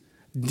peace,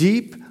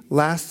 deep,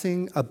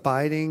 lasting,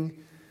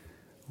 abiding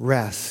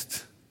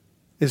rest,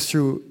 is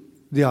through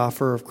the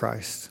offer of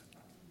Christ.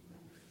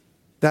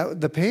 That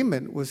the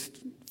payment was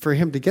for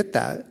him to get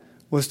that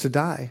was to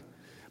die.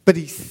 But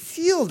he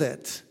sealed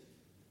it.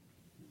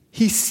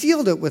 He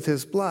sealed it with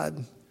his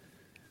blood.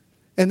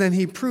 And then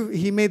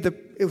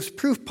it was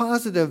proof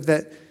positive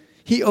that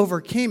he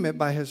overcame it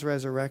by his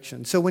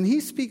resurrection. So when he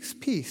speaks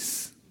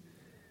peace,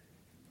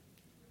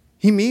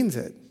 he means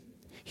it.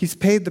 He's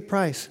paid the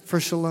price for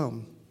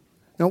shalom.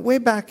 Now, way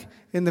back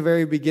in the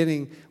very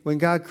beginning, when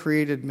God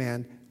created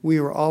man, we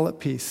were all at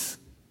peace.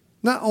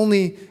 Not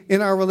only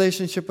in our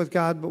relationship with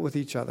God, but with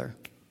each other.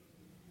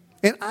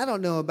 And I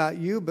don't know about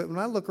you, but when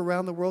I look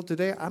around the world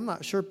today, I'm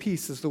not sure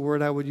peace is the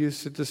word I would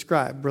use to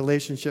describe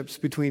relationships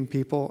between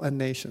people and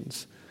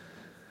nations.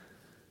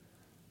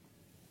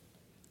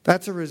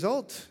 That's a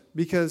result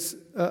because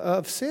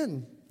of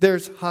sin.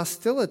 There's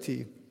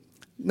hostility,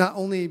 not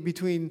only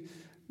between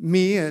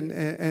me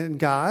and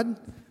God,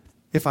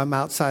 if I'm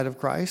outside of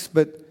Christ,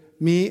 but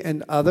me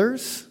and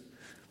others,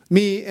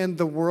 me and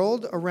the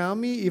world around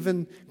me,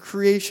 even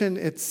creation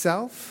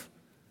itself.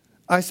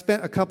 I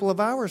spent a couple of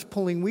hours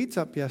pulling weeds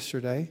up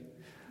yesterday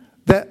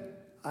that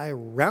I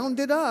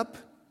rounded up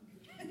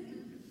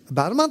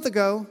about a month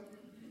ago.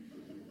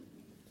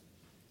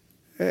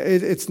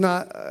 It's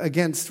not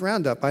against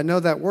Roundup. I know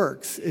that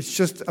works. It's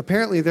just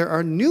apparently there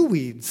are new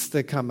weeds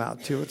that come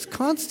out too. It's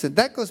constant.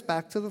 That goes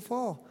back to the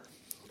fall.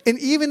 And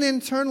even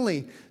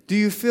internally, do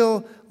you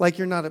feel like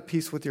you're not at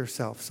peace with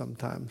yourself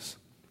sometimes?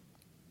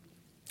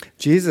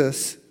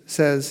 Jesus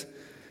says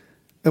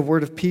a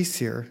word of peace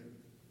here.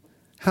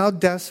 How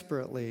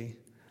desperately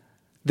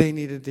they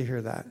needed to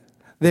hear that.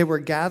 They were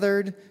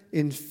gathered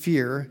in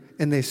fear,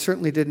 and they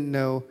certainly didn't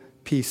know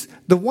peace.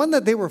 The one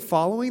that they were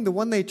following, the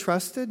one they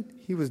trusted,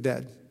 he was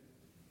dead.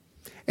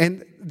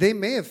 And they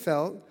may have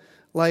felt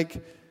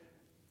like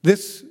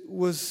this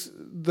was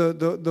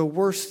the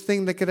worst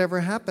thing that could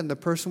ever happen. The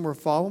person we're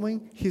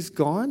following, he's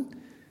gone,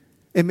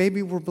 and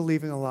maybe we're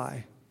believing a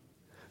lie.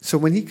 So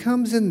when he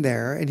comes in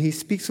there and he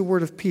speaks a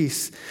word of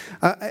peace,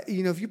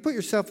 if you put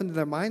yourself into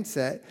their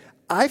mindset,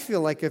 I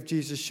feel like if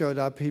Jesus showed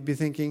up, he'd be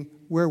thinking,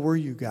 where were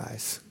you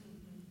guys?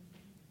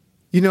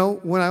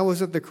 When I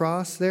was at the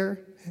cross there,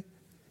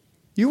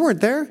 you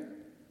weren't there.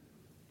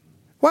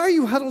 Why are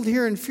you huddled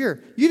here in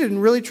fear? You didn't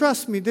really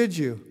trust me, did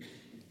you?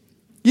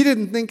 You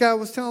didn't think I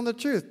was telling the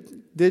truth,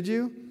 did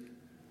you?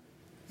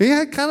 You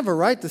had kind of a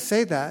right to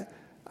say that.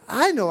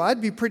 I know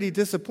I'd be pretty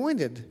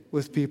disappointed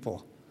with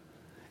people.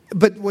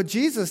 But what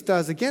Jesus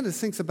does, again, is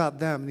thinks about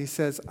them. And he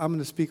says, I'm going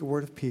to speak a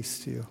word of peace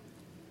to you.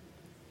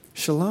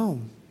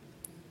 Shalom.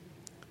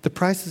 The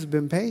price has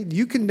been paid.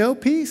 You can know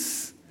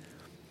peace.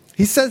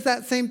 He says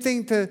that same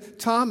thing to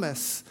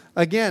Thomas.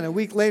 Again, a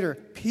week later,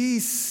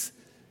 peace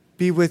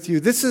be with you.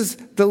 This is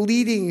the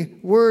leading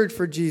word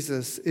for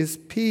Jesus, is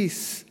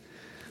peace.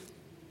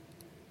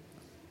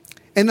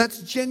 And that's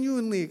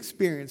genuinely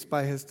experienced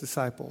by his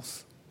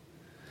disciples.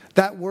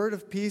 That word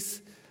of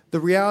peace, the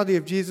reality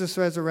of Jesus'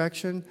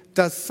 resurrection,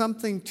 does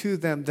something to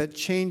them that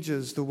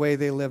changes the way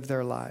they live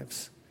their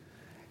lives.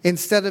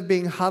 Instead of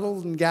being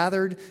huddled and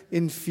gathered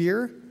in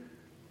fear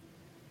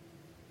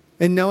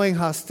and knowing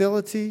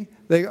hostility,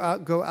 they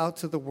go out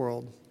to the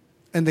world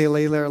and they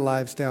lay their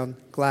lives down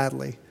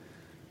gladly.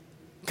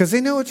 Because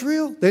they know it's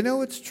real. They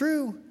know it's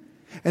true.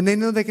 And they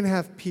know they can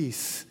have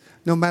peace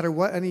no matter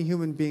what any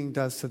human being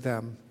does to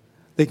them.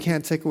 They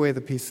can't take away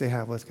the peace they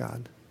have with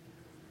God.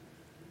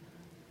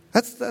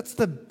 That's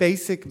the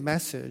basic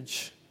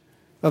message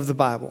of the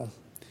Bible.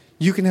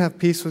 You can have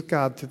peace with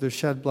God through the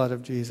shed blood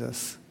of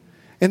Jesus.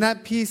 And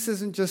that peace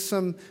isn't just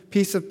some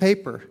piece of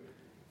paper.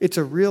 It's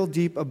a real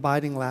deep,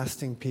 abiding,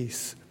 lasting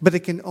peace. But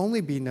it can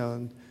only be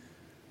known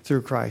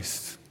through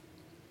Christ.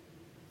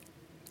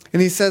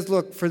 And he says,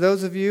 look, for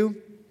those of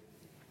you,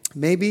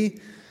 maybe,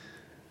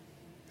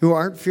 who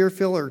aren't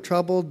fearful or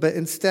troubled, but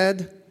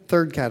instead,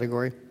 third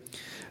category,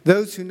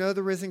 those who know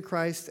the risen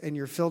Christ and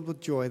you're filled with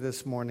joy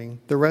this morning,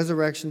 the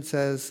resurrection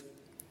says,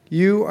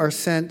 you are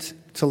sent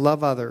to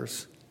love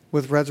others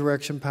with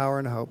resurrection power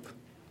and hope.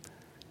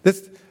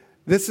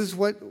 This is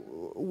what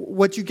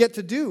you get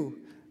to do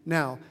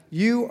now.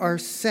 You are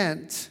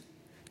sent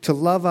to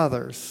love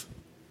others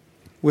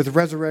with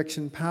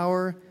resurrection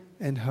power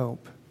and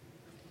hope.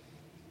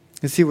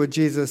 You see what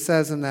Jesus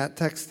says in that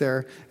text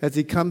there. As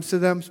he comes to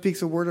them,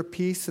 speaks a word of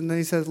peace, and then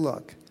he says,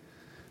 look,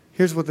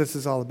 here's what this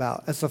is all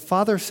about. As the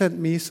Father sent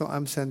me, so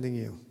I'm sending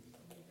you.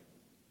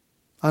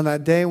 On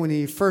that day when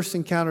he first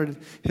encountered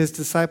his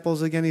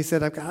disciples again, he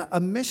said, I've got a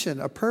mission,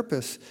 a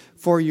purpose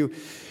for you.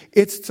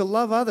 It's to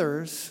love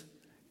others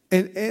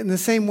in the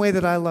same way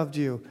that I loved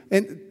you.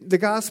 And the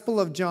Gospel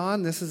of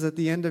John, this is at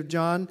the end of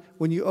John.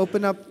 When you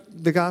open up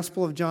the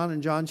Gospel of John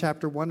in John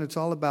chapter 1, it's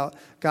all about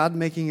God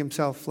making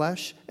himself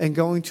flesh and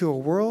going to a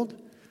world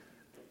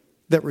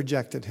that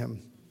rejected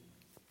him.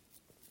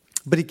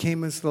 But he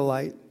came as the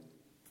light.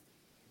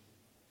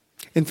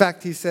 In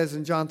fact, he says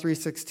in John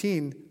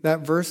 3:16,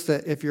 that verse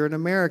that if you're an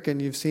American,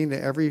 you've seen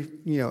at every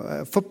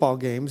football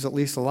games, at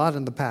least a lot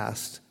in the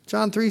past.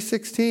 John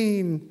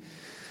 3:16,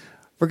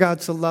 for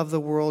God so loved the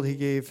world, he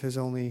gave his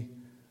only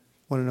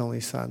one and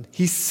only Son.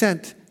 He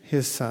sent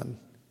his Son.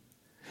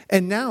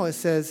 And now it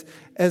says,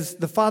 as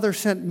the Father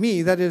sent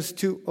me, that is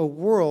to a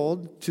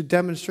world to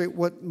demonstrate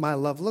what my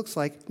love looks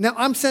like, now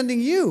I'm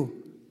sending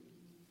you.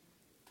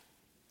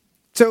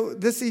 So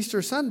this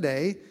Easter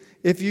Sunday,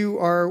 if you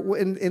are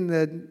in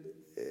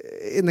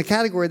the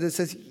category that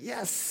says,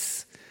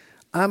 yes,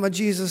 I'm a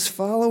Jesus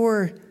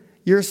follower,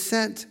 you're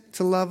sent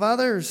to love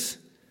others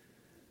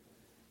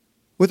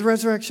with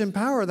resurrection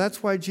power.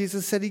 That's why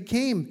Jesus said he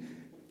came.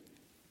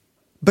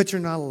 But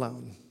you're not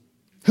alone.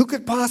 Who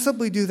could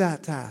possibly do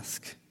that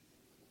task?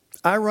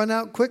 I run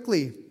out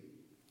quickly.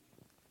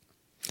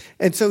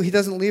 And so he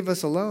doesn't leave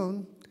us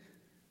alone.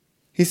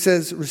 He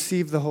says,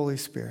 receive the Holy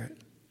Spirit.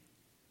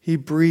 He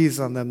breathes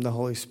on them, the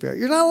Holy Spirit.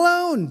 You're not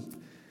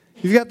alone.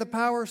 You've got the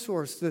power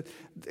source,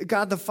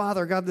 God the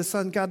Father, God the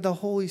Son, God the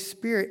Holy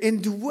Spirit,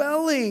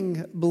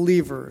 indwelling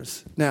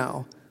believers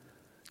now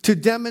to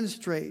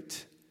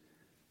demonstrate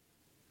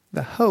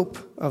the hope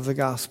of the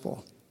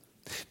gospel.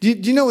 Do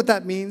you know what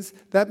that means?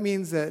 That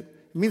means that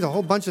it means a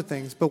whole bunch of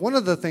things, but one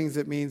of the things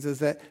it means is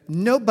that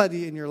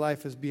nobody in your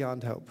life is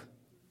beyond hope.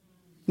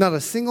 Not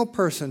a single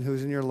person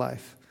who's in your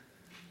life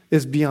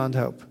is beyond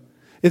hope.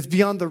 It's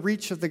beyond the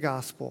reach of the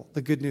gospel,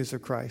 the good news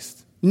of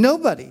Christ.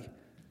 Nobody.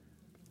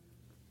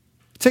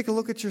 Take a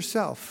look at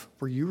yourself.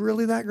 Were you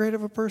really that great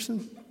of a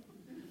person?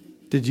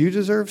 Did you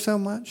deserve so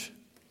much?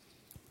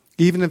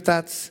 Even if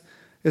that's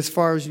as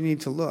far as you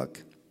need to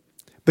look.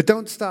 But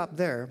don't stop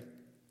there.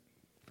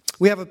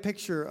 We have a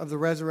picture of the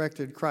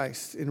resurrected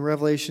Christ in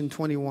Revelation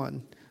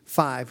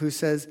 21:5, who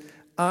says,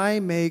 I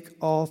make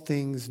all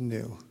things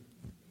new.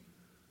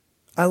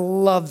 I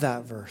love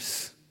that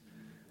verse.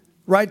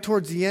 Right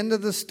towards the end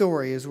of the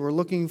story, as we're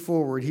looking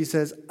forward, he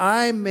says,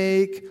 I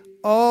make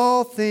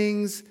all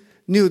things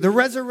new. The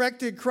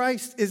resurrected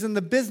Christ is in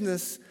the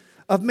business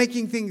of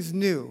making things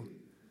new.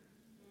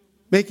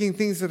 Making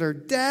things that are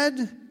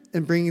dead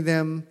and bringing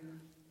them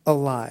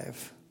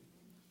alive.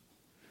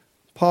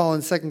 Paul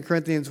in 2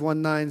 Corinthians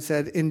 1:9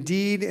 said,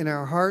 indeed, in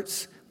our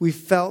hearts we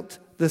felt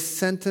the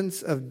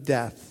sentence of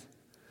death.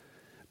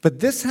 But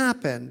this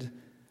happened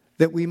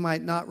that we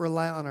might not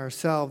rely on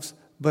ourselves,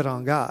 but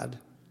on God,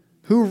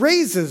 who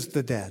raises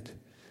the dead.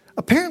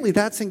 Apparently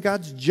that's in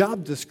God's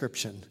job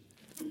description,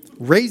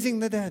 raising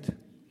the dead.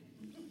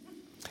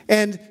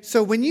 And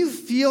so when you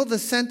feel the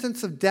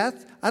sentence of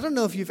death, I don't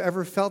know if you've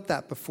ever felt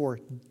that before,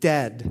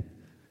 dead.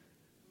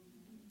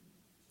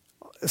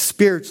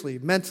 Spiritually,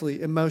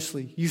 mentally,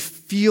 emotionally, you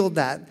feel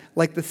that,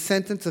 like the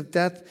sentence of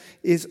death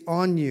is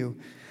on you.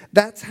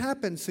 That's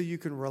happened so you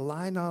can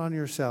rely not on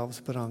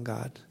yourselves, but on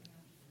God.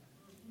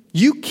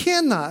 You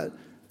cannot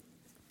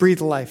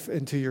breathe life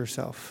into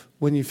yourself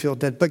when you feel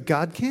dead, but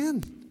God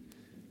can.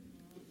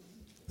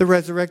 The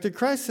resurrected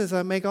Christ says,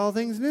 I make all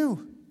things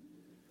new.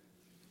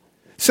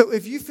 So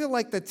if you feel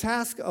like the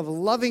task of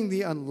loving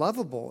the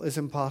unlovable is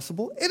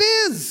impossible, it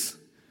is.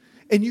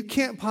 And you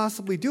can't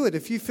possibly do it.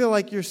 If you feel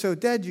like you're so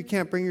dead you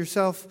can't bring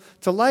yourself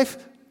to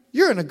life,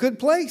 you're in a good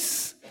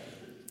place.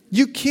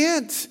 You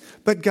can't,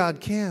 but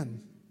God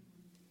can.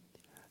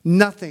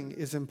 Nothing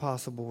is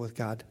impossible with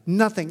God.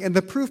 Nothing. And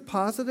the proof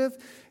positive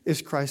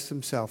is Christ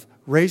himself,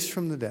 raised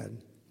from the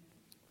dead.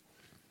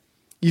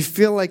 You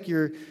feel like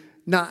you're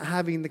not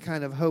having the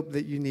kind of hope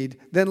that you need,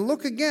 then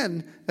look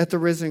again at the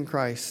risen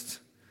Christ.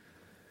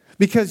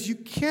 Because you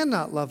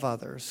cannot love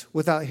others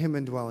without him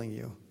indwelling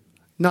you.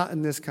 Not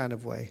in this kind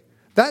of way.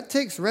 That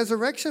takes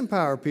resurrection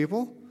power,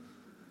 people.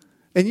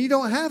 And you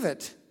don't have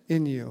it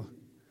in you.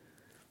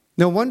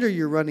 No wonder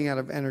you're running out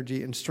of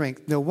energy and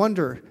strength. No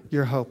wonder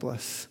you're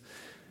hopeless.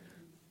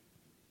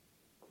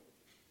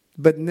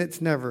 But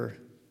it's never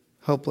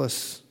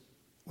hopeless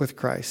with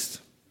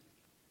Christ.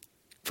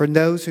 For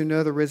those who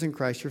know the risen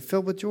Christ, you're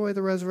filled with joy,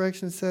 the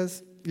resurrection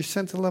says. You're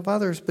sent to love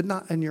others, but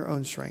not in your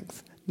own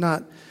strength.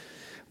 Not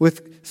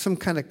with some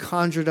kind of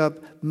conjured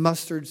up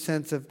mustard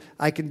sense of,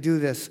 I can do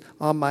this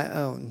on my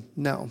own.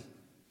 No.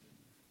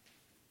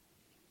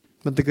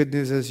 But the good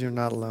news is you're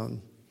not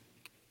alone.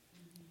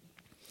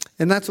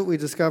 And that's what we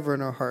discover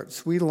in our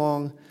hearts. We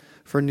long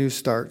for new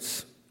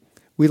starts.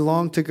 We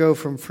long to go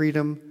from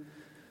freedom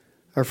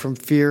or from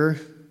fear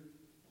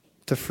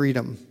to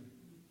freedom.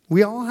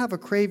 We all have a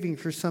craving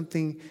for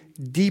something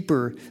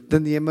deeper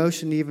than the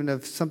emotion even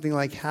of something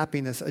like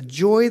happiness, a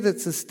joy that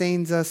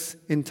sustains us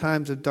in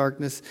times of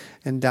darkness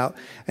and doubt.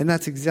 And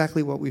that's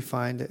exactly what we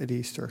find at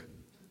Easter.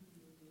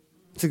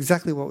 It's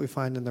exactly what we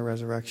find in the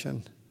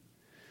resurrection.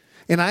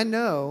 And I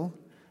know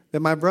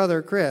that my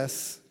brother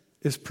Chris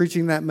is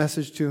preaching that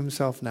message to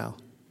himself now,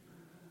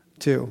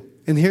 too.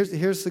 And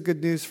here's the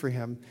good news for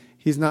him.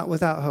 He's not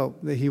without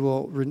hope that he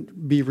will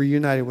be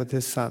reunited with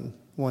his son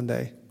one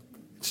day.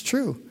 It's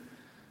true.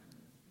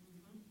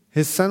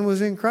 His son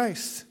was in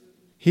Christ.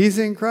 He's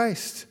in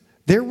Christ.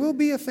 There will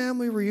be a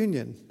family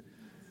reunion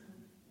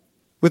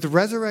with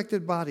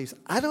resurrected bodies.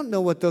 I don't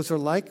know what those are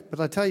like, but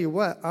I tell you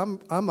what,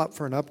 I'm up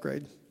for an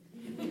upgrade.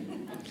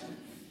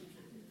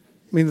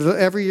 I mean,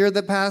 every year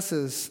that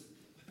passes,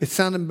 it's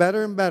sounding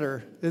better and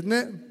better, isn't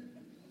it?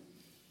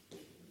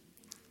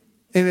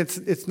 And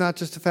it's not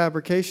just a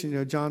fabrication. You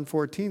know, John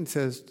 14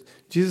 says,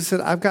 Jesus said,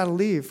 I've got to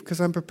leave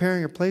because I'm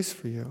preparing a place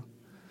for you.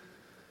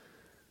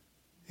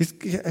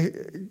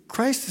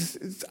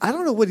 Christ is, I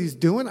don't know what he's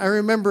doing. I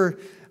remember,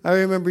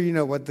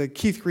 what the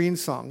Keith Green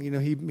song,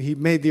 he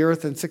made the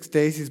earth in 6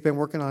 days. He's been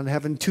working on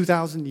heaven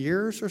 2,000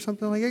 years or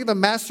something like that. The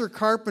master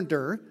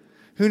carpenter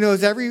who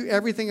knows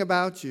everything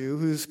about you,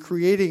 who's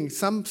creating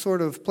some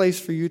sort of place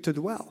for you to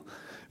dwell.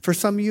 For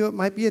some of you, it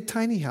might be a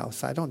tiny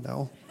house. I don't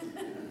know.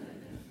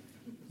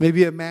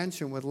 Maybe a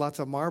mansion with lots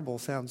of marble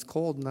sounds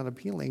cold and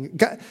unappealing.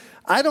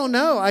 I don't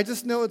know. I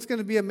just know it's going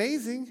to be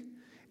amazing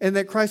and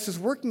that Christ is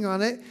working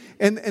on it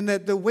and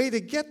that the way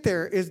to get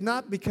there is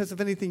not because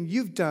of anything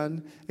you've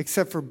done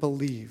except for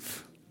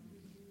believe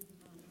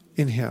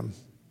in him.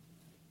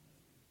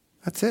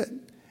 That's it.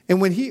 And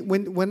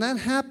when that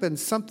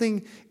happens,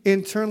 something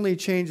internally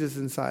changes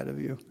inside of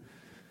you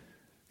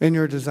and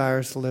your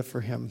desires to live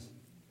for him.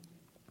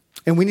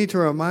 And we need to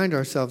remind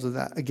ourselves of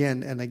that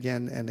again and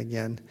again and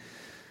again.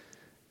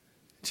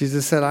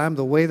 Jesus said, I am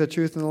the way, the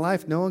truth, and the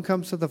life. No one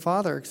comes to the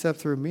Father except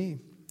through me.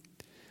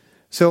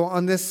 So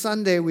on this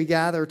Sunday, we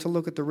gather to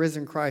look at the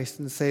risen Christ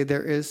and say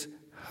there is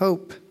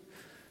hope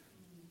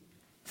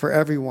for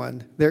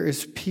everyone. There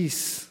is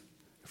peace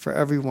for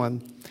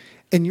everyone.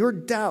 And your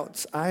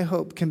doubts, I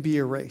hope, can be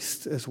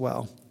erased as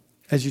well.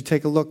 As you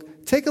take a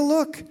look. Take a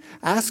look.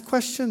 Ask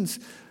questions.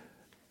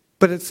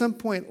 But at some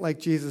point, like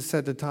Jesus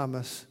said to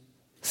Thomas,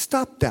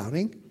 stop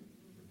doubting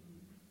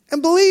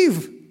and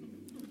believe.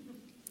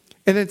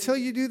 And until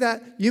you do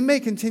that, you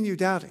may continue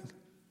doubting.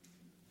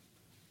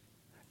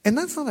 And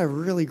that's not a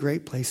really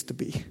great place to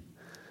be.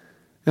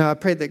 Now, I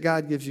pray that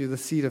God gives you the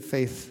seed of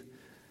faith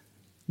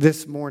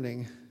this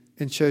morning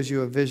and shows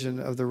you a vision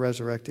of the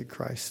resurrected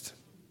Christ.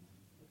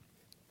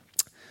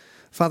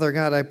 Father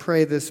God, I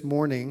pray this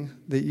morning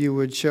that you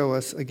would show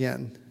us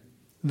again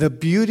the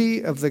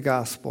beauty of the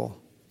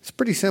gospel. It's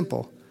pretty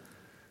simple.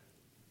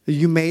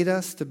 You made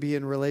us to be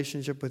in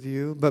relationship with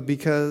you, but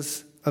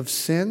because of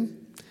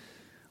sin,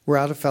 we're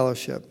out of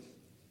fellowship.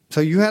 So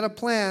you had a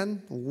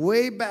plan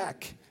way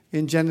back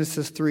in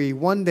Genesis 3,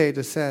 one day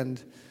to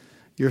send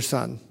your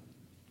son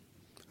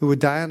who would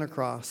die on a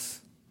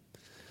cross,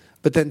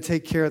 but then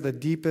take care of the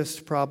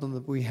deepest problem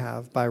that we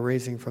have by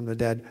raising from the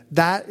dead.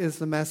 That is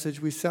the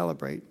message we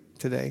celebrate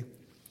today.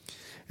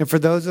 And for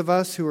those of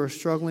us who are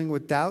struggling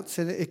with doubts,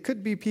 and it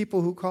could be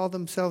people who call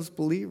themselves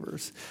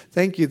believers,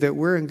 thank you that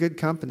we're in good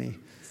company.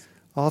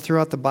 All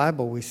throughout the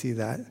Bible we see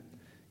that.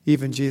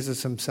 Even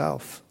Jesus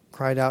himself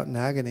cried out in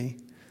agony.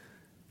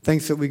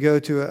 Thanks that we go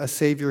to a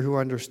Savior who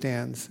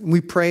understands. And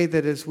we pray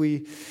that as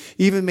we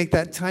even make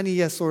that tiny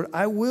yes, Lord,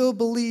 I will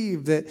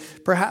believe, that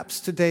perhaps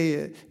today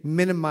it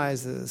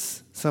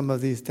minimizes some of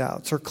these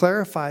doubts or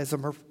clarifies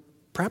them or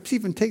perhaps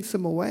even takes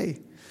them away.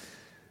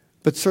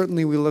 But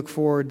certainly we look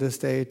forward this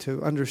day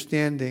to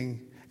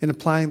understanding and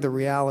applying the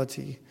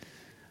reality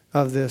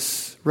of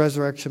this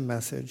resurrection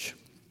message,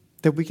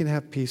 that we can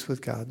have peace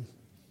with God,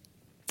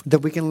 that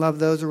we can love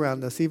those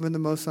around us, even the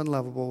most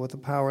unlovable, with a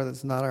power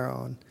that's not our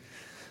own.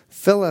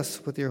 Fill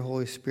us with your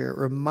Holy Spirit.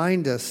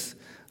 Remind us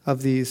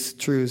of these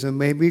truths. And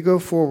may we go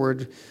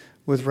forward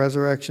with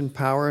resurrection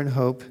power and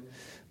hope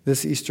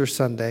this Easter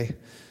Sunday.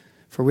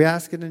 For we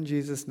ask it in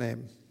Jesus'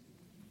 name.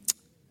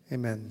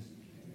 Amen.